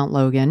pursuit was Mount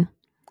Logan.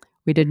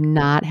 We did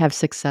not have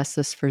success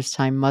this first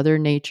time. Mother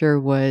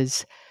Nature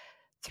was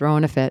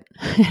throwing a fit,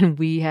 and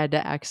we had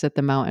to exit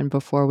the mountain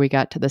before we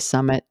got to the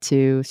summit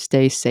to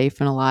stay safe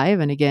and alive.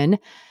 And again,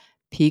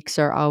 peaks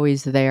are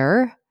always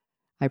there.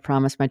 I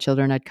promised my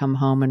children I'd come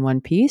home in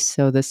one piece,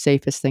 so the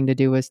safest thing to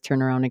do was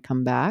turn around and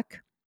come back.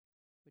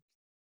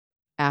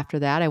 After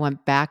that, I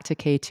went back to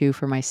K2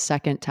 for my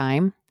second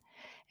time.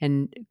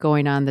 And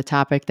going on the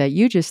topic that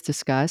you just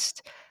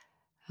discussed,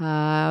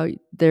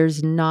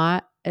 there's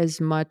not as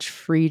much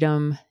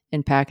freedom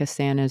in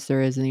Pakistan as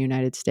there is in the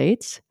United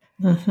States.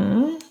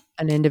 Hmm.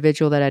 An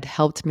individual that had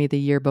helped me the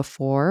year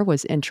before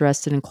was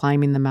interested in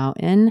climbing the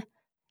mountain.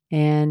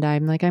 And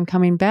I'm like, I'm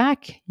coming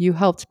back. You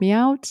helped me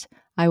out.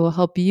 I will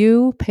help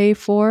you pay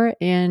for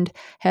and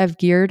have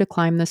gear to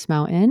climb this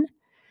mountain.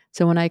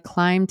 So when I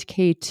climbed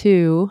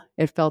K2,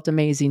 it felt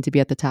amazing to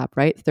be at the top,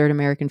 right? Third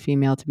American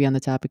female to be on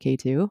the top of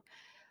K2.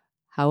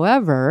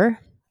 However,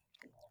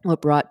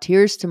 what brought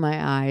tears to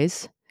my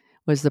eyes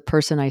was the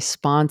person I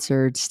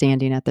sponsored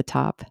standing at the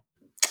top,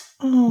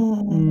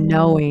 Oh,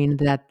 knowing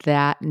that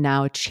that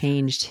now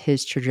changed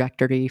his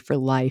trajectory for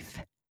life.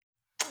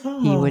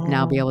 He would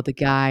now be oh. able to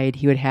guide.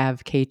 He would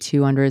have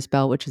K2 under his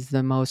belt, which is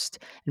the most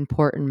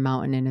important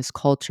mountain in his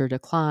culture to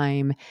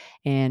climb,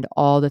 and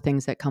all the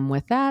things that come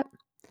with that.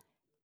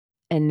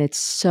 And it's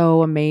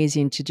so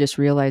amazing to just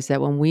realize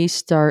that when we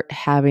start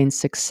having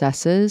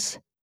successes,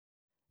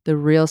 the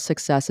real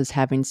success is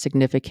having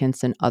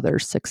significance in other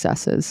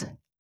successes.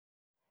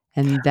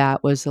 And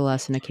that was the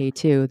lesson of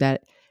K2,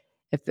 that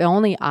if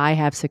only I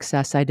have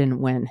success, I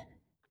didn't win.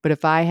 But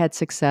if I had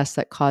success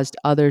that caused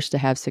others to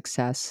have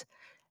success,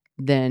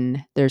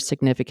 then there's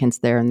significance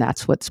there, and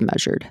that's what's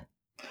measured.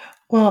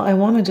 Well, I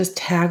want to just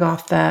tag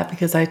off that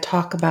because I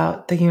talk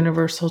about the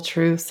universal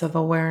truths of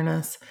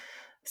awareness,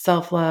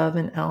 self love,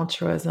 and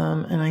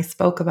altruism. And I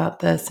spoke about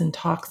this in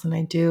talks, and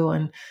I do.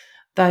 And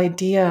the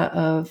idea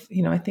of,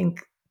 I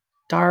think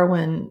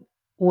Darwin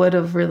would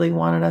have really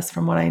wanted us,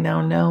 from what I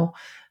now know,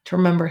 to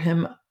remember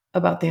him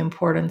about the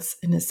importance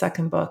in his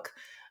second book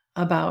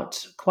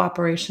about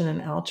cooperation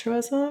and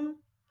altruism,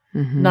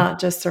 Mhm. not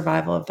just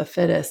survival of the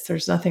fittest.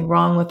 There's nothing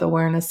wrong with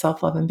awareness,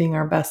 self love, and being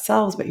our best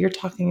selves, but you're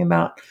talking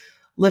about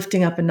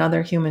lifting up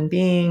another human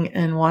being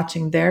and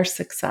watching their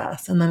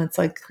success. And then it's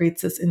like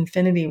creates this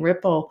infinity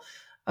ripple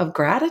of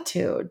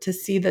gratitude to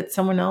see that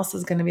someone else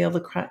is going to be able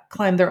to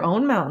climb their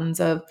own mountains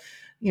of,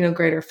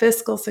 greater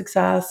fiscal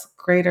success,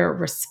 greater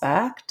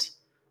respect.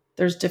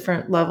 There's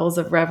different levels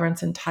of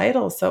reverence and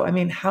titles. So, I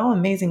mean, how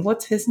amazing.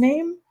 What's his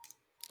name?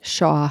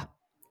 Shaw.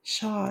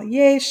 Shaw.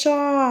 Yay,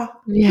 Shaw.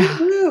 Woot Yeah.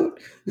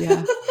 woot. Yeah. It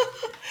was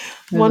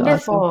awesome.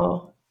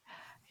 Wonderful.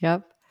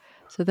 Yep.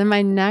 So then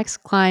my next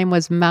climb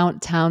was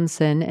Mount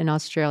Townsend in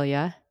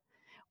Australia,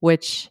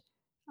 which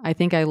I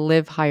think I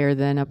live higher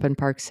than up in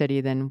Park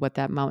City than what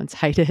that mountain's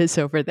height is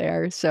over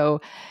there.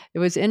 So it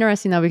was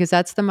interesting though, because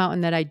that's the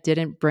mountain that I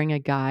didn't bring a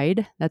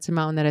guide. That's a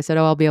mountain that I said,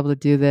 oh, I'll be able to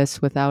do this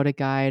without a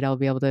guide. I'll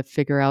be able to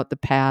figure out the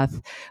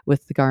path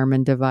with the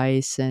Garmin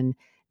device and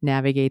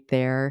navigate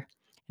there.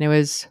 And it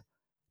was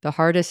the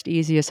hardest,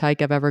 easiest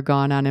hike I've ever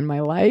gone on in my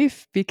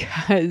life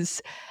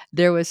because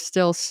there was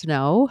still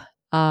snow,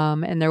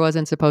 and there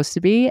wasn't supposed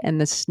to be.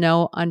 And the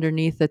snow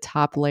underneath the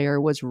top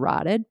layer was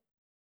rotted.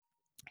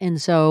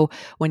 And so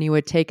when you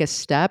would take a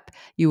step,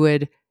 you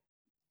would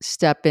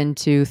step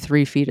into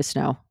 3 feet of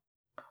snow.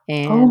 Oh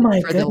And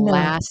my for the goodness.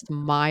 last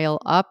mile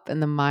up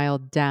and the mile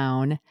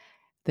down,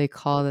 they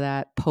call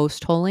that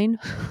post holing.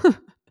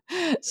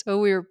 So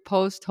we were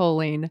post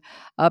holing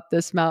up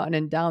this mountain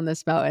and down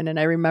this mountain. And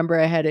I remember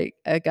I had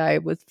a guy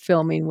with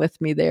filming with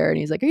me there, and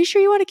he's like, are you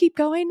sure you want to keep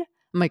going?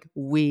 I'm like,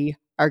 we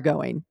are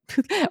going.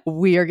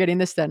 We are getting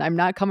this done. I'm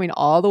not coming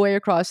all the way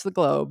across the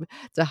globe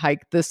to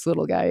hike this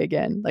little guy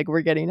again. Like,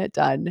 we're getting it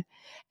done.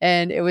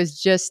 And it was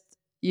just,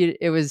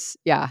 it was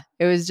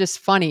just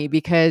funny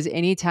because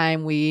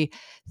anytime we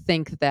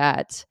think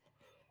that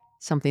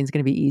something's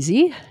going to be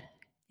easy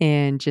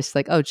and just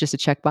like, oh, it's just a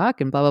checkbox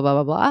and blah, blah,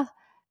 blah, blah, blah.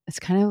 It's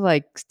kind of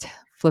like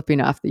flipping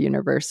off the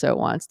universe. So it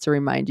wants to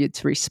remind you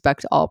to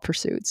respect all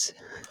pursuits.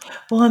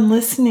 Well, I'm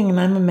listening and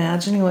I'm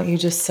imagining what you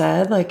just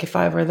said. Like if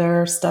I were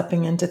there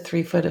stepping into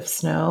 3 foot of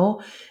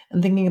snow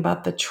and thinking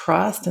about the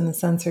trust and the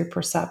sensory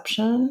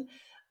perception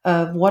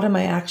of what am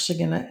I actually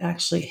going to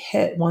actually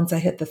hit once I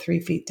hit the 3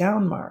 feet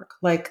down mark?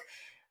 Like,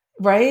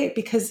 right?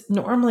 Because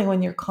normally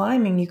when you're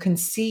climbing, you can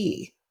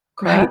see,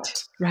 Right,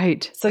 correct?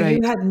 right, So you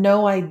right. had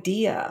no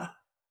idea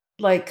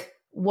like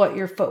what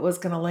your foot was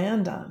going to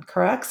land on,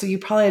 correct? So you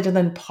probably had to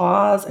then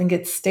pause and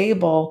get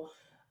stable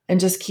and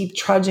just keep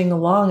trudging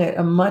along at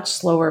a much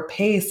slower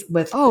pace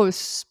with Oh,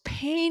 it's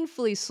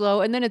painfully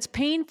slow. And then it's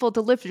painful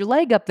to lift your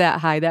leg up that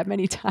high that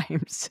many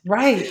times.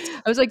 right.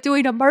 I was like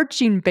doing a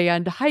marching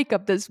band hike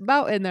up this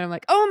mountain. Then I'm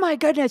like, oh my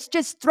goodness,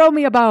 just throw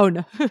me a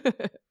bone. So,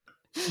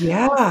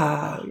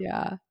 Yeah.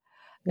 yeah.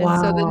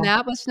 And so then Wow.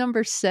 that was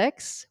number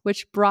 6,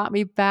 which brought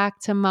me back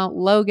to Mount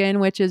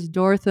Logan, which is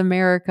North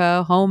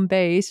America home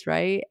base,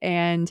 right?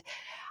 And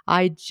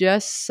I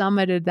just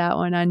summited that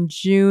one on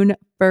June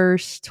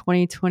 1st,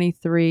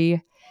 2023.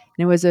 And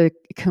it was a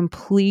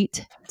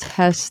complete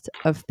test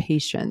of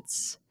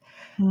patience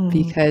Hmm.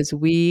 because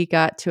we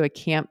got to a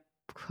camp.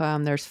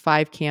 There's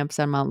 5 camps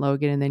on Mount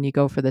Logan, and then you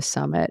go for the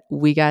summit.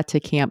 We got to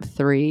camp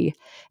 3,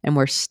 and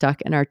we're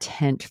stuck in our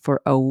tent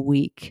for a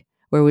week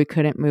where we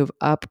couldn't move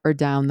up or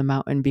down the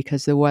mountain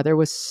because the weather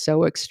was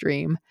so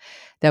extreme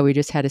that we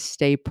just had to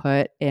stay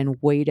put and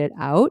wait it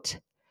out.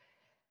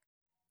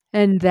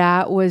 And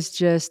that was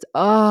just,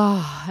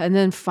 oh, and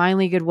then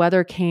finally good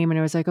weather came and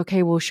it was like,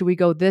 okay, well, should we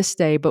go this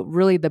day? But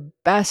really the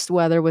best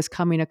weather was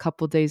coming a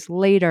couple days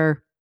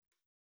later.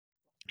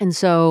 And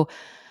so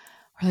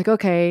we're like,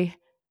 okay,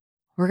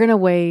 we're going to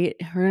wait.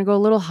 We're going to go a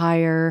little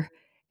higher.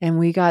 And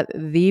we got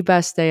the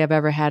best day I've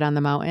ever had on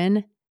the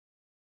mountain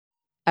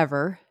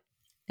ever.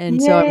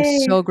 And so I'm Yay.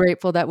 so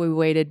grateful that we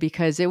waited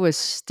because it was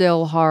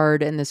still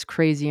hard in this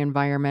crazy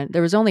environment.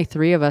 There was only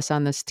 3 of us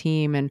on this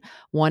team, and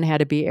one had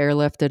to be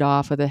airlifted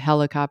off with a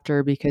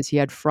helicopter because he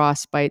had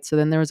frostbite. So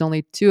then there was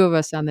only 2 of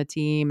us on the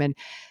team, and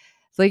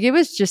like, it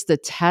was just a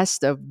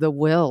test of the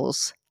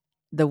wills,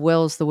 the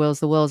wills, the wills,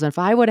 the wills. And if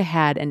I would have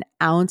had an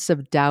ounce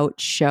of doubt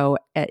show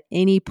at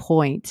any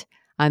point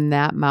on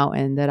that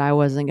mountain that I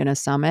wasn't going to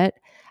summit,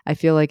 I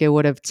feel like it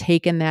would have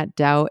taken that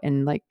doubt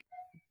and like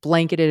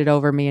blanketed it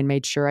over me and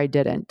made sure I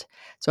didn't.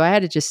 So I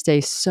had to just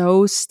stay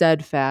so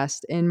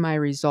steadfast in my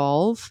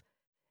resolve,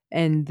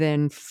 and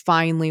then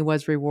finally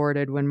was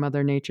rewarded when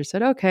Mother Nature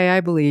said, "Okay,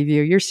 I believe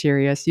you. You're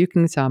serious. You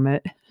can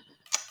summit."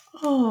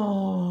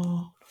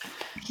 Oh,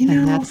 you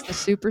And know, that's the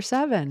Super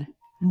 7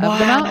 of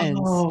the mountains.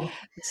 wow.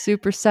 The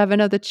Super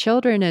 7 of the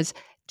children is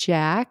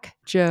Jack,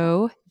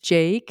 Joe,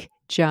 Jake,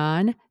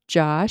 John,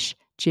 Josh,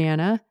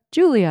 Jana,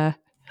 Julia.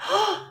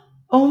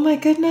 Oh my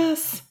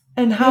goodness.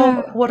 And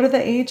Yeah. what are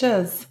the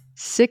ages?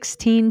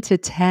 16 to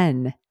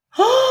 10.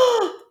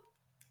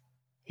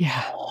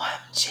 Yeah.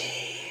 OMG.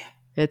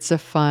 It's a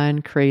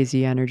fun,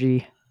 crazy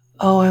energy.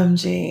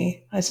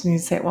 OMG. I just need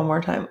to say it one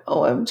more time.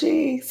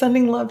 OMG.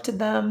 Sending love to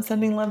them,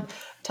 sending love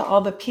to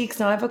all the peaks.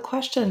 Now, I have a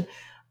question.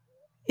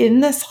 In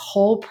this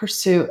whole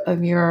pursuit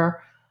of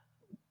your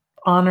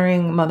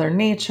honoring Mother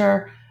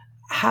Nature,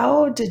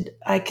 how did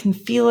I can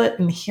feel it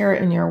and hear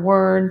it in your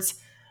words,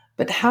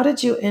 but how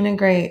did you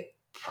integrate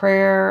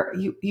prayer?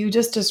 You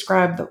just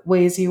described the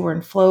ways you were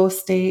in flow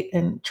state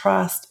and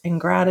trust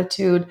and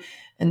gratitude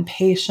and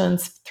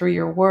patience through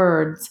your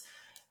words.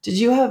 Did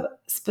you have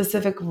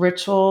specific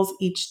rituals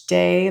each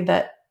day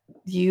that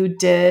you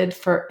did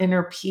for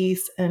inner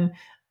peace and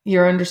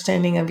your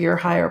understanding of your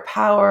higher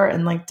power?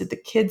 And like, did the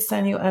kids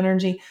send you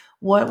energy?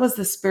 What was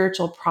the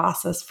spiritual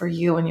process for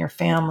you and your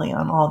family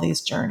on all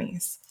these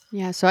journeys?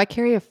 Yeah, so I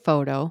carry a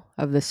photo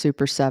of the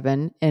Super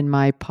 7 in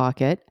my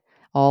pocket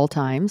all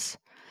times.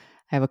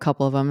 I have a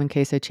couple of them in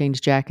case I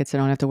change jackets. I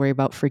don't have to worry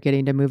about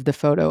forgetting to move the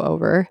photo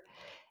over.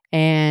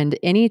 And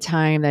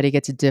anytime that it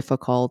gets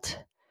difficult,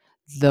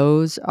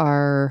 those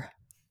are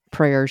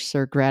prayers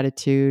or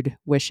gratitude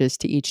wishes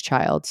to each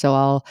child. So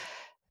I'll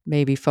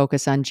maybe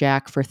focus on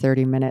Jack for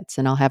 30 minutes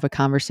and I'll have a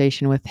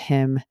conversation with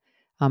him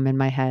in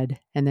my head.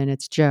 And then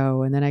it's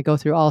Joe. And then I go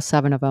through all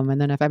 7 of them. And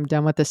then if I'm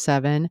done with the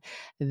 7,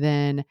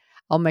 then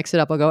I'll mix it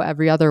up. I'll go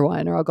every other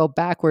one or I'll go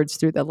backwards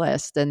through the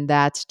list. And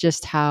that's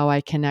just how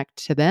I connect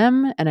to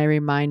them. And I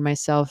remind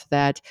myself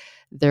that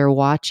they're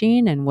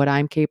watching and what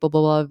I'm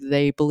capable of,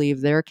 they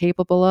believe they're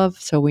capable of.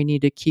 So we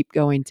need to keep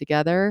going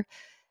together.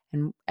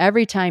 And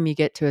every time you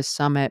get to a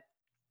summit,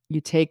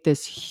 you take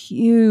this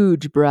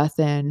huge breath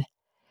in,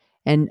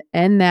 and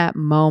in that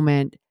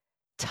moment,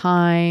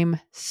 time,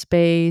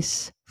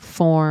 space,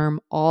 form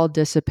all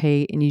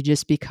dissipate and you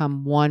just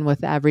become one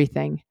with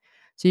everything.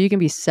 So you can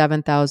be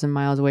 7,000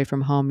 miles away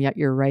from home, yet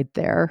you're right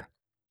there.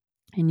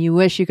 And you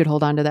wish you could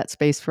hold on to that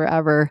space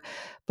forever,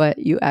 but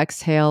you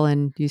exhale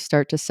and you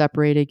start to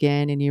separate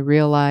again and you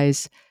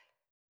realize,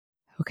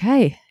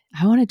 okay,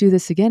 I want to do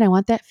this again. I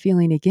want that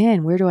feeling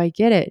again. Where do I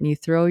get it? And you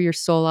throw your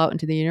soul out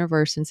into the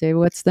universe and say,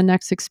 what's the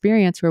next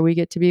experience where we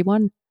get to be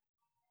one?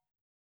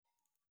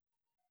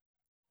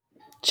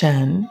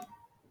 Jen,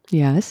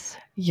 Yes.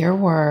 your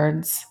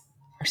words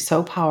are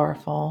so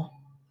powerful,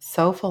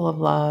 so full of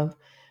love,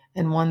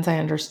 and ones I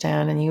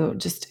understand. And you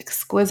just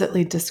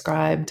exquisitely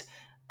described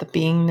the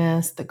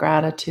beingness, the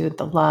gratitude,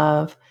 the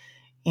love.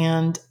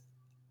 And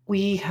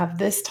we have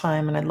this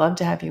time, and I'd love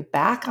to have you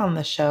back on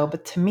the show.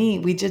 But to me,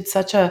 we did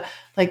such a,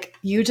 like,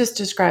 you just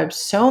described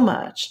so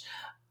much.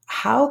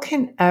 How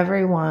can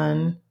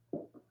everyone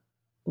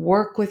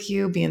work with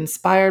you, be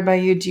inspired by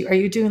you? Are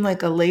you doing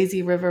like a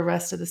lazy river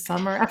rest of the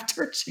summer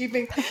after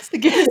achieving the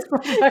Guinness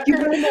World You Record?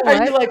 wanna know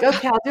Are you what? like,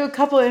 okay, I'll do a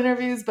couple of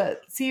interviews,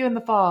 but see you in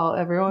the fall,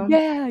 everyone?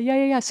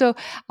 Yeah. So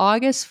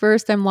August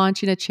 1st, I'm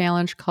launching a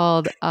challenge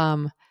called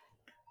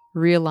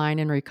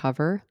Realign and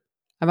Recover.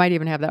 I might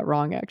even have that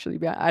wrong actually,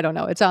 but I don't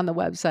know. It's on the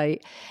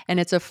website and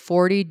it's a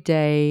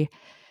 40-day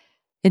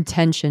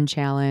intention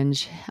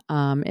challenge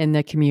in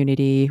the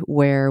community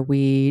where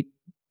we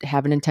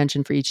have an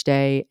intention for each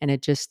day and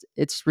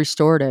it's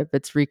restorative.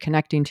 It's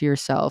reconnecting to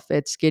yourself.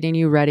 It's getting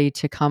you ready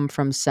to come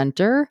from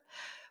center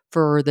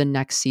for the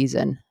next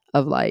season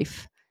of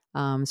life.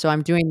 So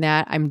I'm doing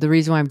that. The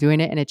reason why I'm doing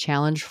it in a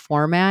challenge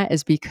format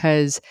is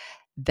because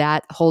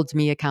that holds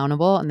me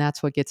accountable and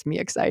that's what gets me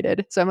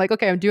excited. So I'm like,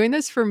 okay, I'm doing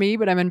this for me,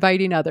 but I'm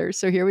inviting others.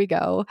 So here we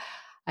go.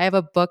 I have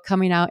a book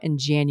coming out in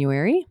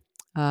January.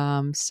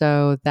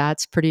 So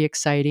that's pretty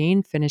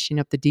exciting. Finishing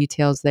up the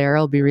details there.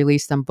 It'll be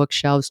released on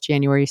bookshelves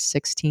January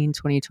 16,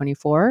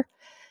 2024.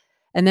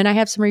 And then I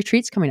have some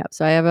retreats coming up.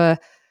 So I have a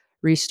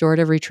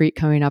restorative retreat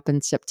coming up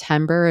in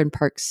September in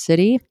Park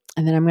City.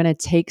 And then I'm going to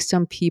take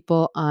some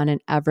people on an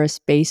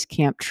Everest base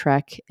camp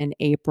trek in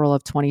April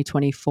of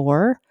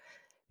 2024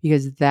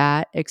 because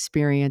that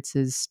experience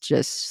is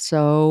just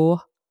so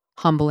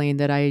humbling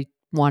that I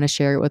want to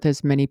share it with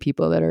as many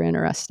people that are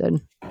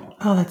interested.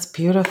 Oh, that's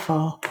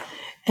beautiful.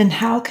 And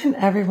how can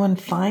everyone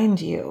find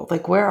you?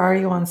 Like, where are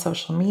you on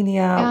social media?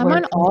 Yeah, I'm Where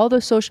on can all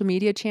the social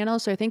media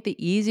channels. So I think the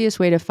easiest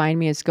way to find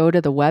me is go to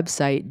the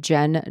website,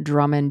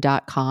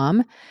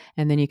 jendrummond.com.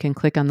 And then you can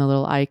click on the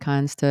little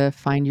icons to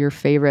find your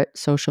favorite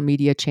social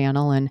media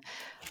channel and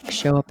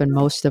show up in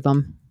most of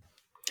them.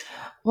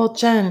 Well,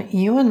 Jen,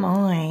 you and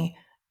I,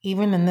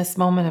 even in this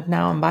moment of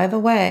now, and by the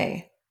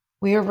way,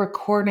 we are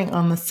recording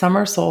on the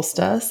summer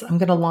solstice. I'm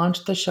going to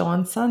launch the show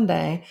on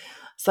Sunday.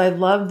 So I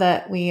love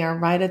that we are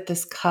right at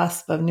this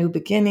cusp of new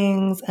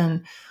beginnings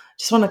and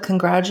just want to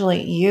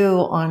congratulate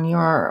you on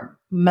your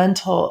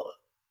mental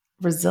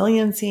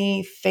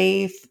resiliency,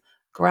 faith,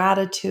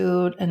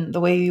 gratitude, and the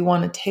way you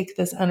want to take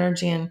this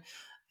energy and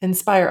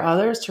inspire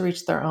others to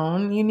reach their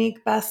own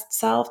unique best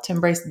self, to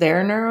embrace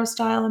their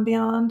neurostyle and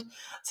beyond. So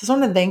I just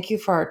want to thank you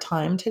for our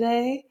time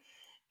today.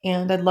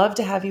 And I'd love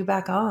to have you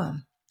back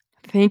on.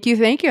 Thank you.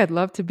 Thank you. I'd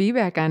love to be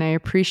back on. I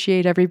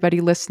appreciate everybody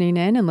listening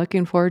in and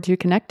looking forward to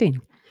connecting.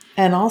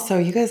 And also,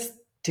 you guys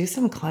do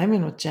some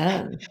climbing with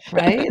Jen,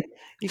 right?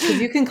 Because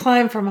you can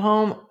climb from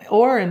home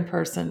or in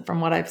person, from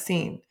what I've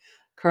seen,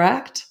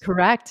 correct?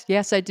 Correct.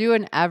 Yes, I do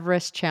an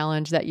Everest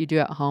challenge that you do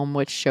at home,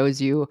 which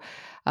shows you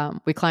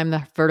we climb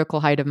the vertical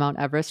height of Mount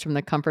Everest from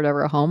the comfort of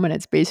our home. And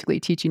it's basically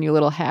teaching you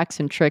little hacks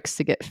and tricks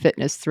to get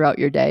fitness throughout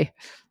your day.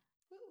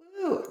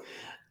 Woo.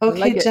 I Okay,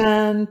 like it.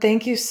 Jen,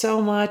 thank you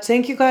so much.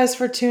 Thank you guys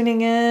for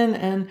tuning in.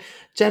 And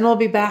Jen will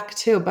be back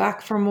too,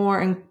 back for more.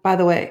 And by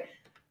the way,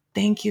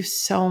 thank you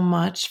so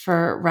much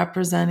for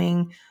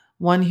representing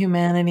one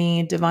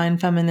humanity, divine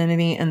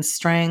femininity, and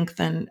strength.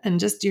 And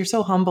just you're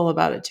so humble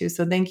about it too.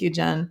 So thank you,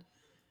 Jen.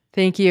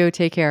 Thank you.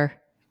 Take care.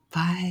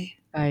 Bye.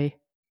 Bye.